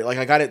bothered. Like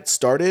I got it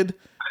started,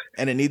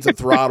 and it needs a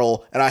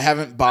throttle, and I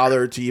haven't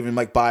bothered to even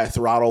like buy a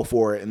throttle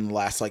for it in the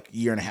last like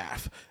year and a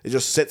half. It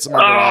just sits in my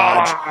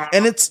garage,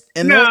 and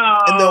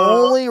the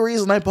only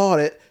reason I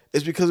bought it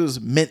is because it was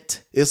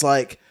mint. It's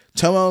like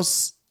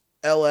Tomos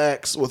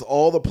LX with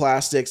all the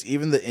plastics,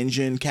 even the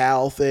engine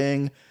cowl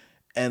thing,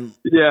 and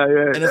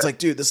and it's like,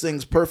 dude, this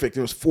thing's perfect.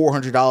 It was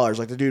 $400.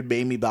 Like the dude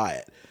made me buy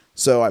it.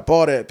 So I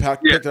bought it,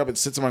 picked it up, and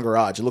sits in my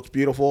garage. It looks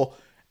beautiful,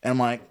 and I'm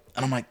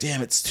like,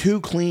 damn, it's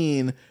too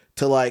clean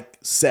to like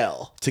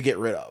sell to get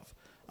rid of.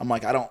 I'm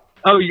like, I don't.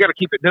 Oh, you got to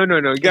keep it. No,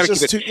 you got to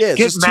keep it. It's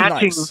just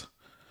matching. Too nice.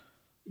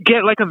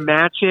 Get like a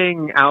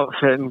matching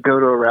outfit and go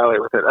to a rally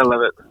with it. I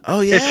love it.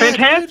 Oh yeah, it's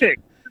fantastic.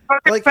 Dude.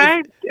 fucking like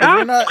fang.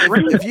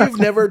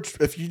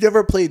 if you've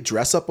never played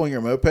dress up on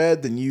your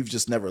moped, then you've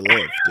just never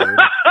lived, dude.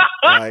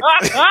 Like,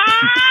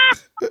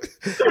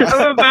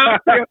 I'm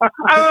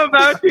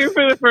about to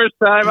for the first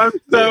time. I'm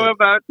so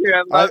about to.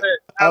 I love it.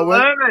 I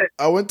love it.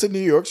 I went to New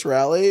York's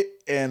rally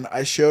and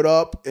I showed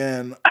up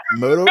in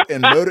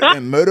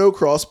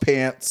motocross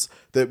pants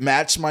that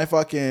matched my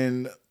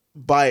fucking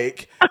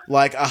bike,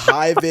 like a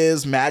high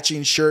vis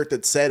matching shirt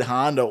that said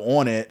Honda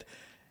on it.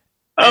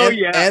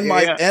 And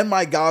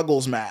my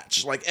goggles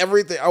match, like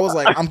everything. I was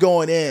like, I'm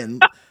going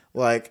in,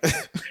 like.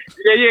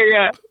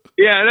 yeah.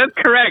 That's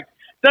correct.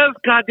 That's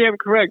goddamn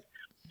correct.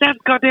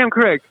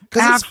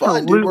 Because it's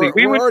fun, dude.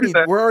 Absolutely.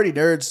 We're already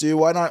nerds, dude.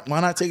 Why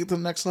not take it to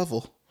the next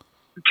level?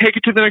 Take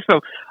it to the next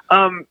level.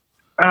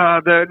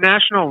 The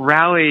national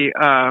rally.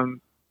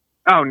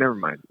 Oh, never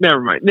mind. No,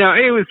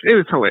 it was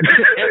hilarious.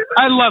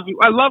 I love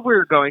where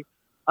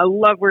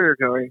you're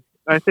going.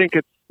 I think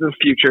it's the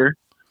future.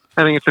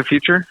 And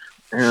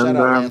Shout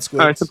out, Lance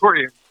Squids. I support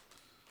you.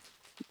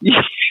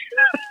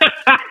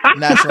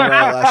 National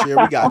rally last year.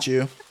 We got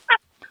you.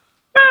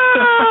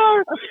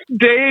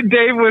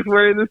 Dave was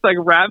wearing this like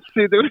rap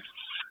suit that was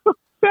so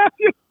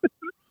fabulous.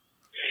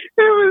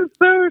 It was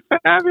so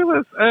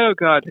fabulous. Oh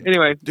god.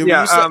 Anyway, dude,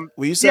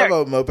 we used to have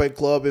a moped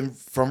club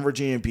from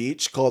Virginia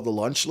Beach called the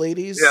Lunch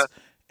Ladies. Yeah.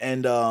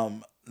 And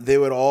they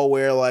would all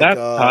wear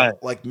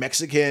like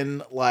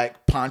Mexican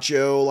like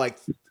poncho, like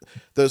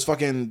those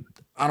fucking,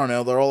 I don't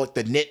know, they're all like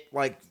the knit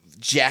like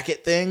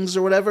jacket things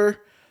or whatever.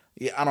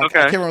 Yeah, I can't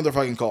remember what they're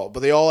fucking called,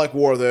 but they all like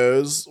wore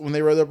those when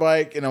they rode their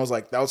bike, and I was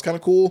like, that was kind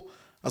of cool.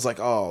 I was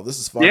like, oh, this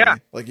is funny. Yeah.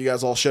 Like you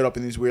guys all showed up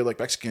in these weird like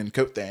Mexican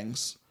coat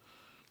things.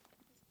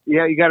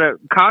 Yeah, you gotta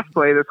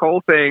cosplay this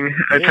whole thing.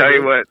 I tell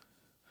you what.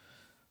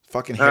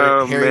 Fucking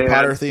Harry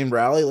Potter themed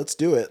rally. Let's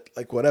do it.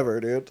 Like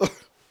whatever, dude.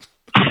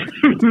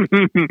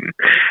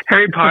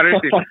 Harry Potter.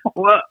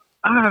 Well,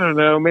 I don't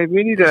know. Maybe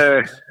we need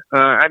to.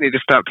 I need to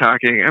stop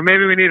talking.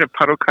 Maybe we need a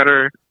puddle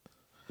cutter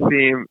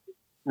theme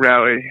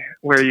rally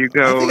where you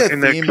go in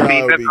the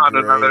clean on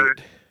another.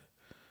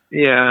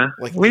 Yeah,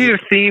 like we need a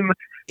theme.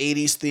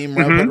 80s theme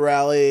moped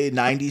rally,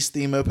 90s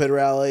theme moped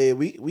rally.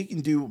 We can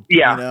do.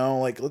 You know,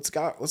 like let's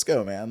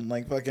go, man.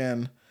 Like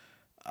fucking.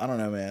 I don't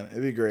know, man.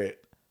 It'd be great.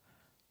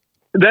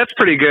 That's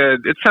pretty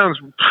good. It sounds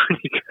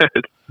pretty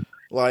good.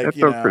 Like, that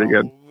sounds pretty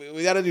good.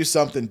 We got to do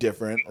something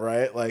different,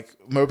 right? Like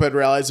moped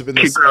rallies have been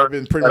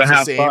pretty much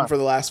the same for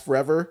the last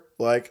forever.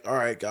 Like, all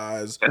right,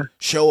 guys,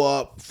 show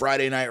up,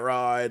 Friday night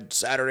ride,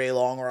 Saturday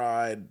long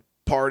ride,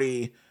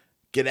 party,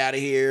 get out of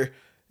here.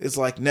 It's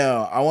like,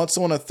 no, I want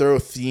someone to throw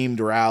themed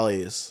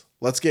rallies.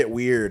 Let's get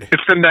weird.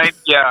 It's the 1990s.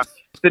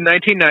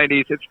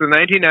 It's the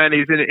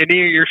 1990s, and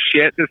any of your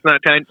shit that's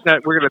not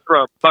we're gonna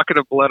throw a bucket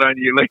of blood on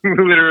you, like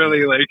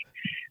literally, like.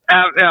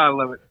 I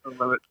love it.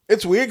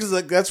 It's weird because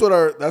like that's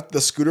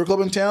the scooter club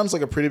in town is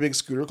like a pretty big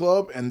scooter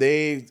club, and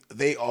they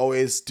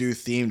always do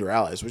themed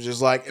rallies, which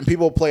is like, and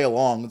people play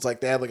along. It's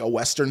like they had like a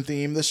Western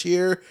theme this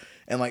year,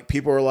 and like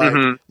people were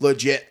like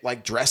legit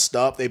like dressed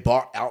up. They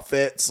bought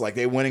outfits, like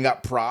they went and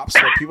got props.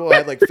 Like people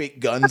had like fake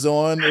guns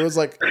on. It was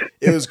great.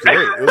 It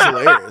was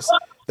hilarious.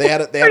 They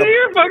had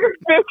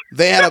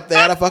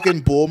a fucking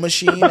bull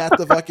machine at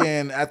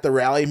the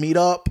rally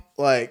meetup.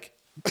 Like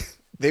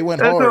they went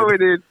hard. That's what we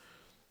did.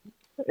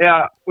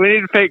 Yeah, we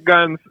need fake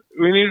guns.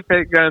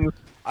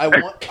 I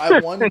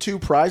won 2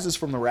 prizes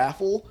from the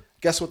raffle.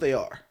 Guess what they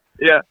are?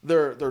 Yeah,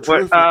 they're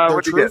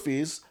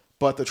trophies,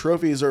 but the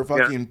trophies are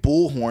fucking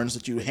bull horns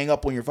that you hang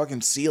up on your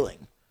fucking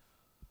ceiling.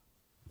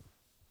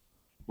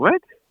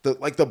 What?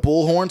 The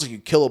bull horns, like you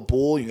kill a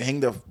bull, you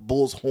hang the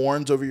bull's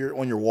horns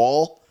on your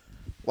wall.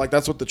 Like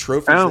that's what the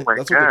trophies.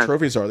 What the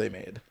trophies are they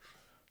made.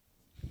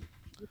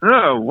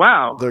 Oh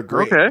wow, they're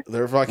great. Okay.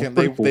 They're fucking.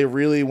 They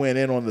really went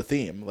in on the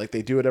theme. Like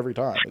they do it every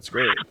time. It's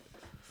great.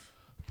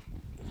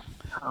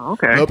 Oh,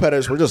 okay.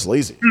 Mopeders, we're just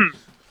lazy.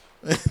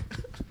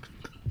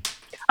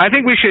 I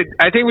think we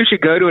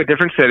should go to a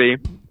different city,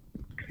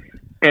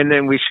 and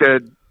then we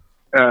should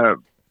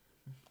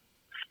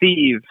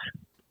thieve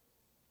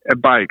a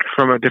bike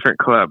from a different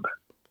club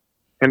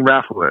and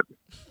raffle it.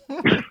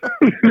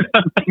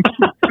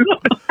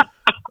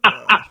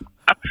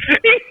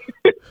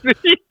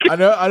 I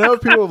know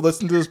if people have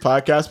listened to this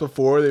podcast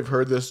before, they've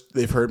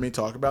heard me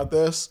talk about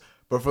this,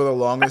 but for the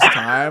longest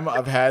time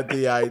I've had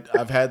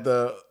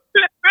the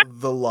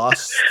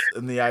lust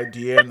and the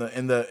idea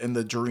and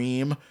the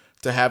dream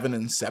to have an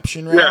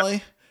Inception rally. Yeah.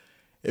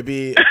 It'd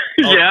be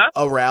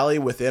a rally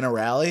within a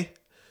rally.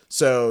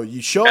 So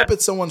you show up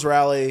at someone's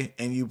rally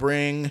and you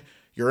bring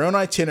your own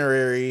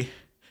itinerary,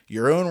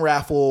 your own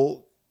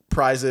raffle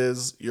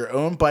prizes, your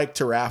own bike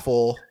to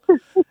raffle.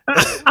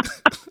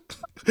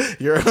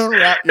 Your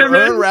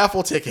own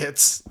raffle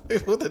tickets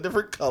with a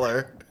different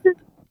color,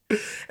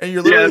 and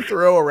you literally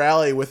throw a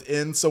rally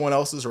within someone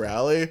else's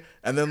rally,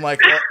 and then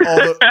like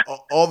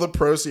all the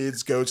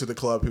proceeds go to the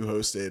club who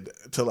hosted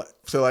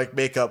to like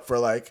make up for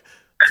like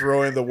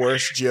throwing the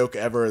worst joke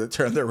ever that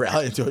turned their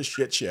rally into a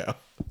shit show.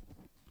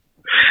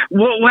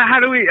 Well, how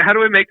do we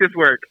make this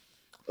work?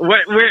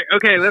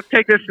 Okay, let's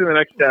take this to the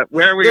next step.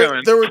 Where are we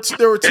going?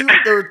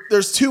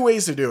 There's two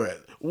ways to do it.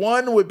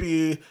 One would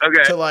be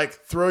to like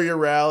throw your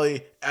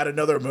rally at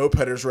another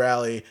mopeders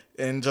rally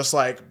and just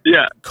like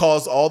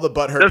cause all the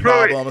butthurt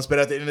problems, but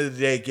at the end of the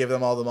day, give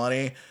them all the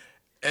money.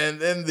 And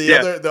then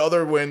the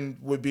other one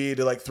would be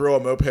to like throw a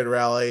moped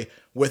rally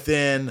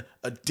within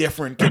a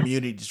different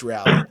community's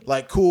rally.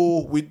 Like,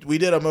 cool, we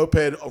did a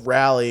moped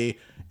rally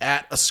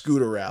at a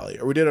scooter rally,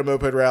 or we did a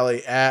moped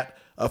rally at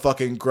a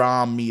fucking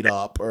Grom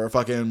meetup, or a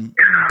fucking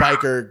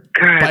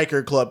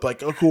biker club.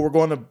 Like, oh, cool, we're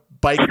going to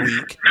Bike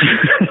Week.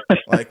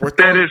 Like,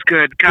 that is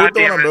good. We're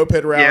throwing a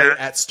moped rally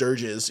at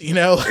Sturgis. You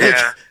know, like,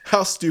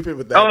 how stupid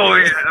would that be?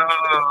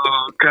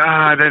 Oh,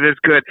 God, that is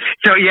good.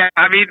 So,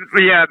 I mean,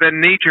 the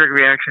knee-jerk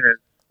reaction is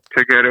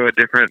to go to a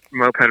different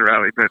moped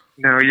rally, but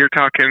no, you're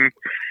talking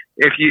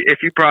if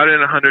you brought in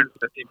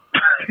 150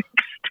 bikes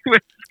to a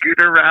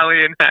scooter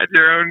rally and had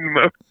your own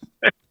moped.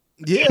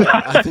 Yeah,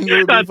 I think it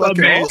would be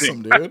fucking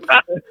awesome, dude.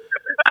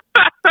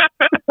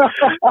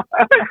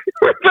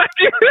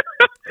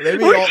 They'd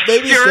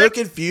be so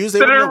confused. They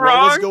wouldn't know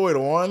what was going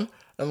on.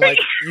 And like,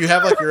 you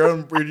have like your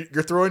own,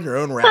 you're throwing your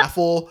own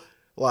raffle.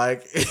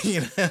 Like, you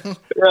know.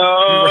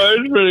 Oh,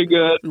 it's pretty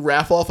good. You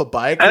raffle off a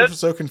bike. They're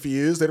so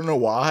confused. They don't know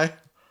why.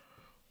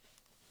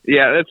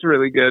 Yeah, that's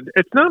really good.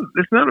 It's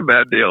not a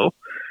bad deal.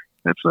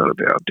 That's not a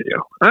bad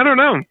deal. I don't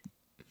know.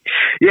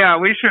 Yeah,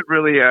 we should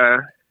really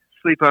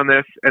sleep on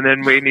this, and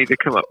then we need to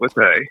come up with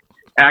a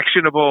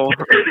actionable.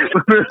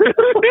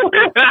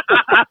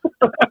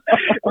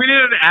 We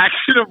need an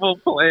actionable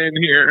plan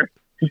here.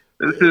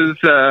 This is.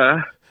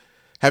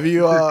 Have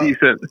you?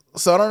 Decent.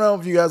 So I don't know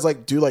if you guys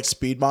like do like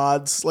speed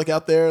mods like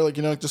out there, like,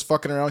 you know, just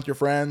fucking around with your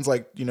friends,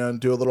 like, you know,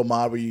 do a little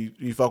mod where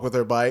you fuck with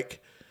their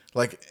bike,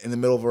 like in the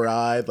middle of a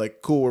ride,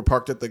 like, cool, we're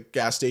parked at the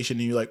gas station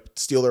and you like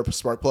steal their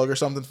spark plug or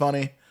something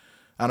funny.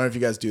 I don't know if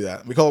you guys do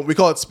that. We call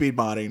it speed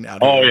modding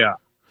out here. Oh yeah.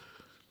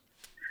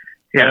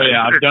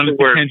 Yeah, I've done it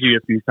with Kenji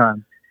a few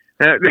times.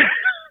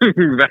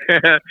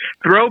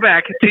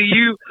 Throwback to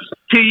you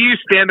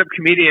stand-up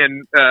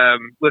comedian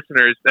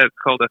listeners. That's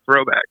called a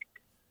throwback.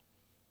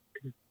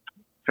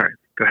 Sorry,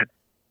 go ahead.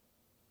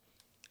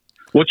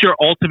 What's your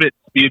ultimate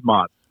speed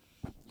mod?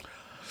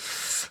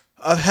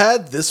 I've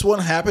had this one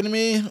happen to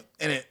me,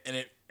 and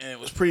it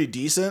was pretty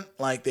decent.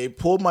 Like, they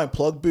pulled my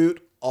plug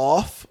boot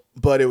off,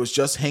 but it was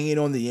just hanging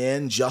on the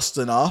end just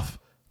enough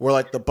where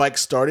like the bike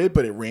started,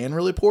 but it ran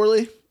really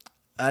poorly.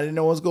 I didn't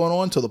know what was going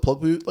on until the plug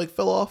boot like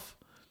fell off.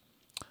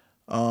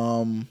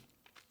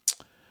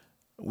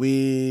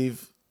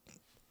 We've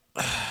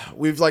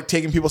like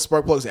taken people's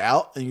spark plugs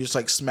out and you just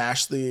like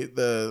smash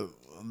the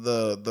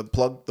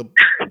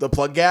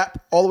plug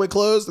gap all the way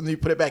closed and then you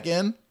put it back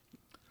in.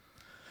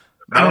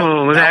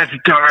 That's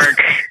dark.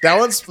 That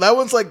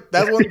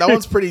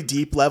one's pretty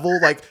deep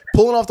level. Like,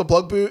 pulling off the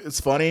plug boot,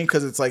 it's funny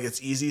because it's like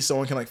it's easy.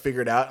 Someone can like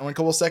figure it out in a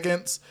couple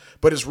seconds.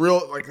 But it's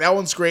real. Like, that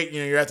one's great. You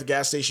know, you're at the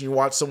gas station, you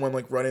watch someone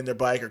like running their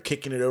bike or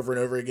kicking it over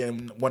and over again,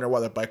 and wonder why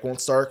their bike won't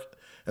start.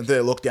 And then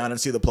they look down and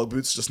see the plug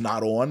boot's just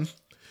not on.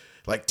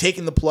 Like,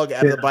 taking the plug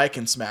out of the bike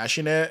and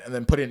smashing it and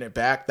then putting it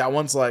back. That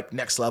one's like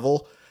next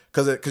level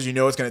because you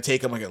know it's going to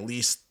take them like at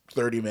least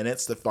 30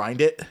 minutes to find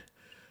it.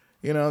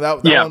 You know,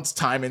 that one's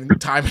time. You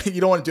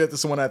don't want to do it to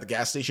someone at the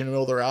gas station in the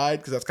middle of the ride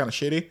because that's kind of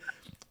shitty.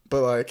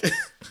 But like,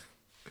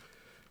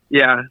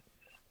 yeah,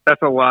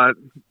 that's a lot.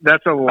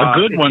 That's a lot. A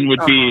good one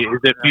would be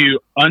is if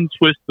you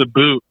untwist the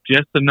boot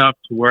just enough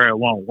to where it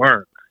won't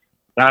work.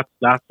 That's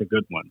a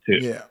good one too.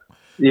 Yeah.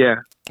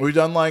 Yeah. We've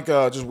done like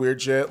just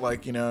weird shit.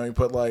 Like, you know, you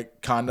put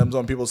like condoms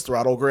on people's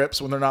throttle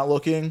grips when they're not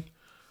looking.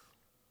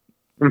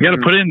 You got to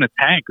put it in the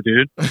tank,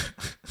 dude.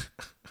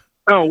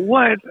 Oh,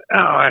 what?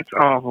 Oh, that's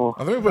awful.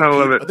 I think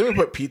we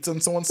put pizza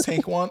in someone's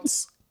tank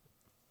once.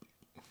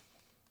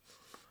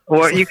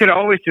 Well, you could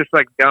always just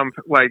like dump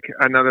like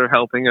another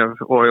helping of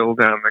oil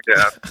down the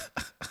gap,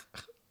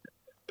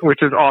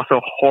 which is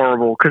also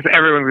horrible because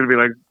everyone's gonna be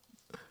like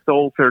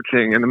soul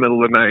searching in the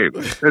middle of the night.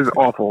 It's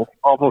awful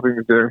thing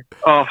to do.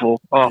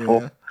 Awful.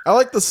 Yeah. I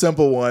like the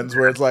simple ones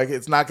where it's like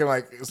it's not gonna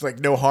like it's like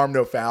no harm,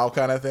 no foul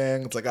kind of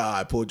thing. It's like,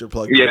 I pulled your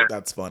plug. Yeah,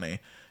 that's funny.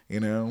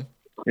 You know.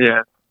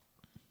 Yeah.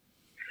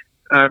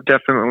 I've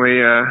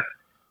definitely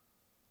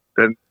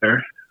been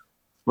there.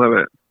 Love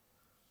it.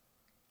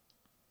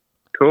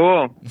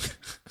 Cool.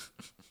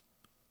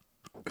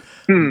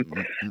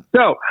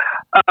 So,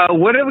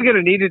 what are we going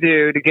to need to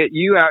do to get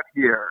you out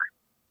here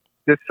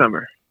this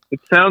summer? It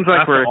sounds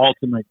like that's the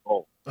ultimate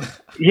goal.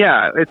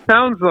 Yeah, it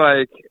sounds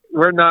like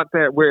we're not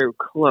there. We're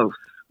close.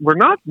 We're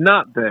not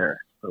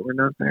there, but we're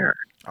not there.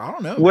 I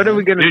don't know. What are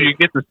we going to do? You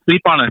get to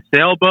sleep on a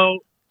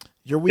sailboat.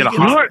 Your weekend's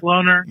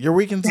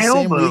the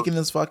same weekend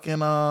as fucking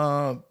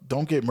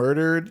Don't Get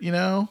Murdered, you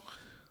know?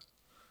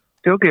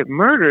 Don't get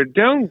murdered.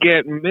 Don't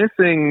get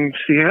missing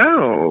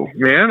Seattle,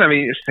 man. I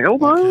mean,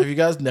 sailboat? Have you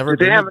guys never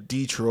been to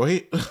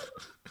Detroit?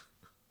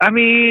 I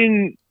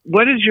mean,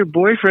 what does your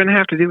boyfriend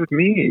have to do with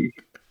me?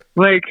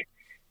 Like,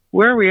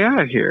 where are we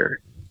at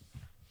here?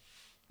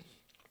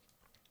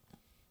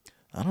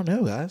 I don't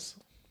know, guys.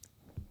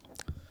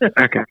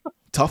 Okay.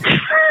 Tough.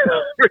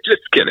 We're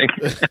just kidding.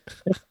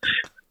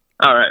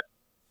 All right.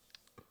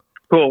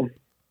 Cool.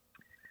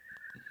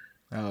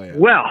 Oh yeah.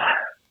 Well,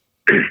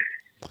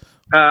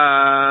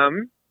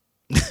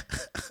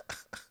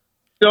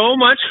 so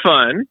much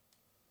fun.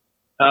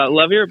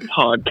 Love your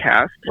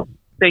podcast.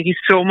 Thank you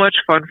so much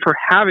for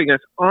having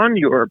us on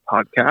your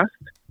podcast.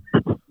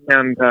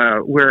 And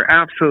we're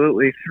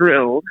absolutely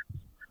thrilled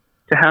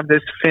to have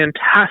this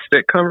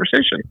fantastic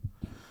conversation.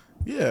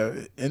 Yeah,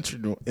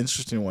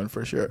 interesting one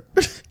for sure.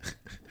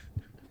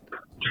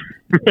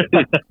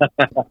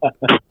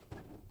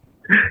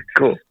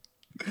 Cool.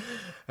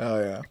 Oh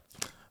yeah.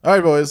 All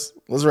right, boys.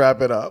 Let's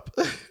wrap it up.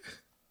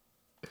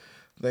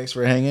 Thanks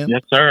for hanging.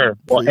 Yes, sir.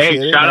 Well, Appreciate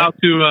hey, it, shout man. out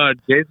to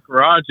Jay's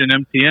Garage and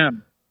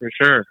MTM for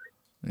sure.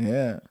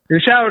 Yeah.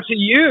 And shout out to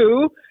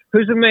you,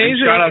 who's amazing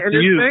And shout out and to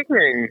is you.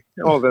 making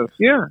all this.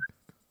 Yeah.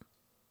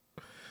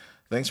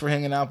 Thanks for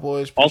hanging out,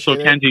 boys. Also,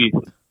 Appreciate it.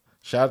 Kenji.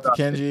 Shout out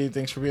to Kenji.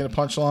 Thanks for being a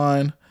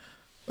punchline.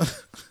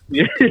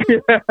 Yeah,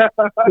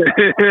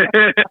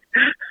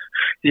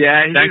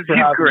 Thanks for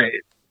he's having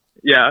great.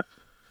 Yeah.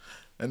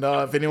 And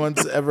if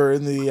anyone's ever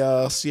in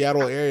the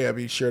Seattle area,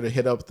 be sure to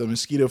hit up the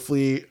Mosquito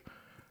Fleet.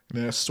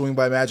 Swing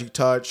by Magic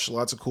Touch.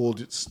 Lots of cool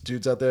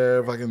dudes out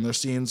there. Fucking their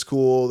scene's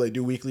cool. They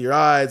do weekly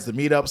rides. The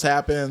meetups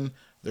happen.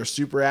 They're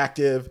super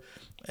active,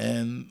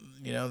 and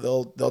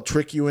they'll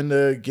trick you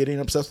into getting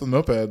obsessed with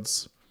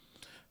mopeds.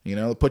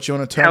 They'll put you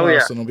on a tow Hell yeah.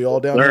 house and it'll be all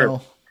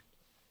downhill.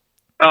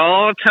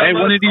 Oh, Hey,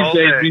 one of these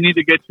days we need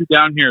to get you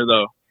down here,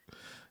 though.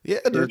 Yeah,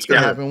 dude, it's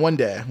gonna happen one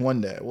day.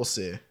 We'll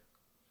see.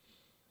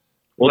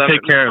 We'll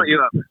take care of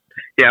you.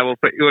 Yeah, we'll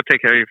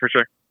take care of you for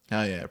sure.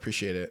 Oh yeah,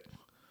 appreciate it.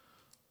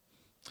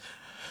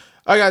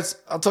 All right, guys.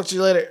 I'll talk to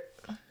you later.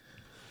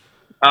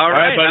 All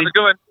right, buddy. have a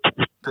good one.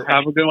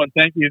 Have a good one.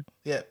 Thank you.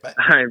 Yeah, bye.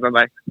 All right,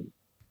 bye-bye.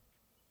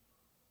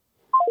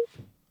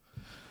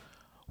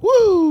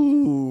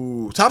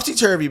 Woo!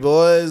 Topsy-turvy,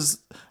 boys.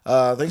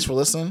 Thanks for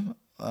listening.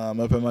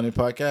 Open Money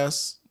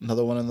Podcast.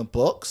 Another one in the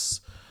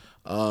books.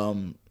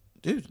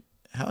 Dude,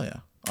 hell yeah.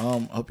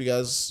 Hope you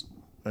guys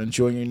are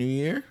enjoying your new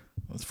year.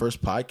 The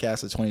first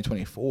podcast of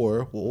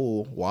 2024.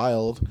 Whoa,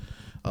 wild.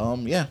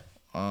 Yeah.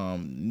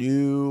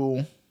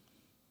 New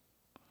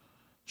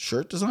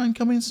shirt design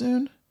coming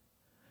soon.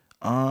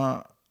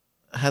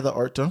 Had the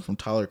art done from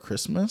Tyler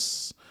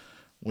Christmas,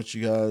 which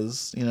you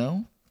guys,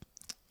 know,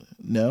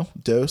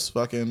 Dose,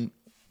 fucking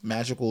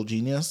magical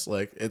genius.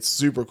 Like, it's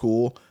super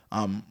cool.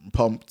 I'm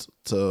pumped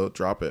to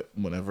drop it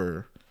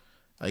whenever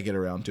I get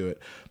around to it.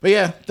 But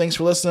yeah, thanks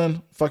for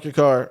listening. Fuck your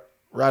car.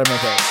 Ride a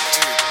moped.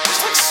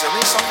 There's like so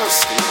many songs about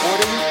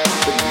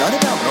skateboarding, but none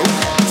about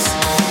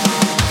mopeds.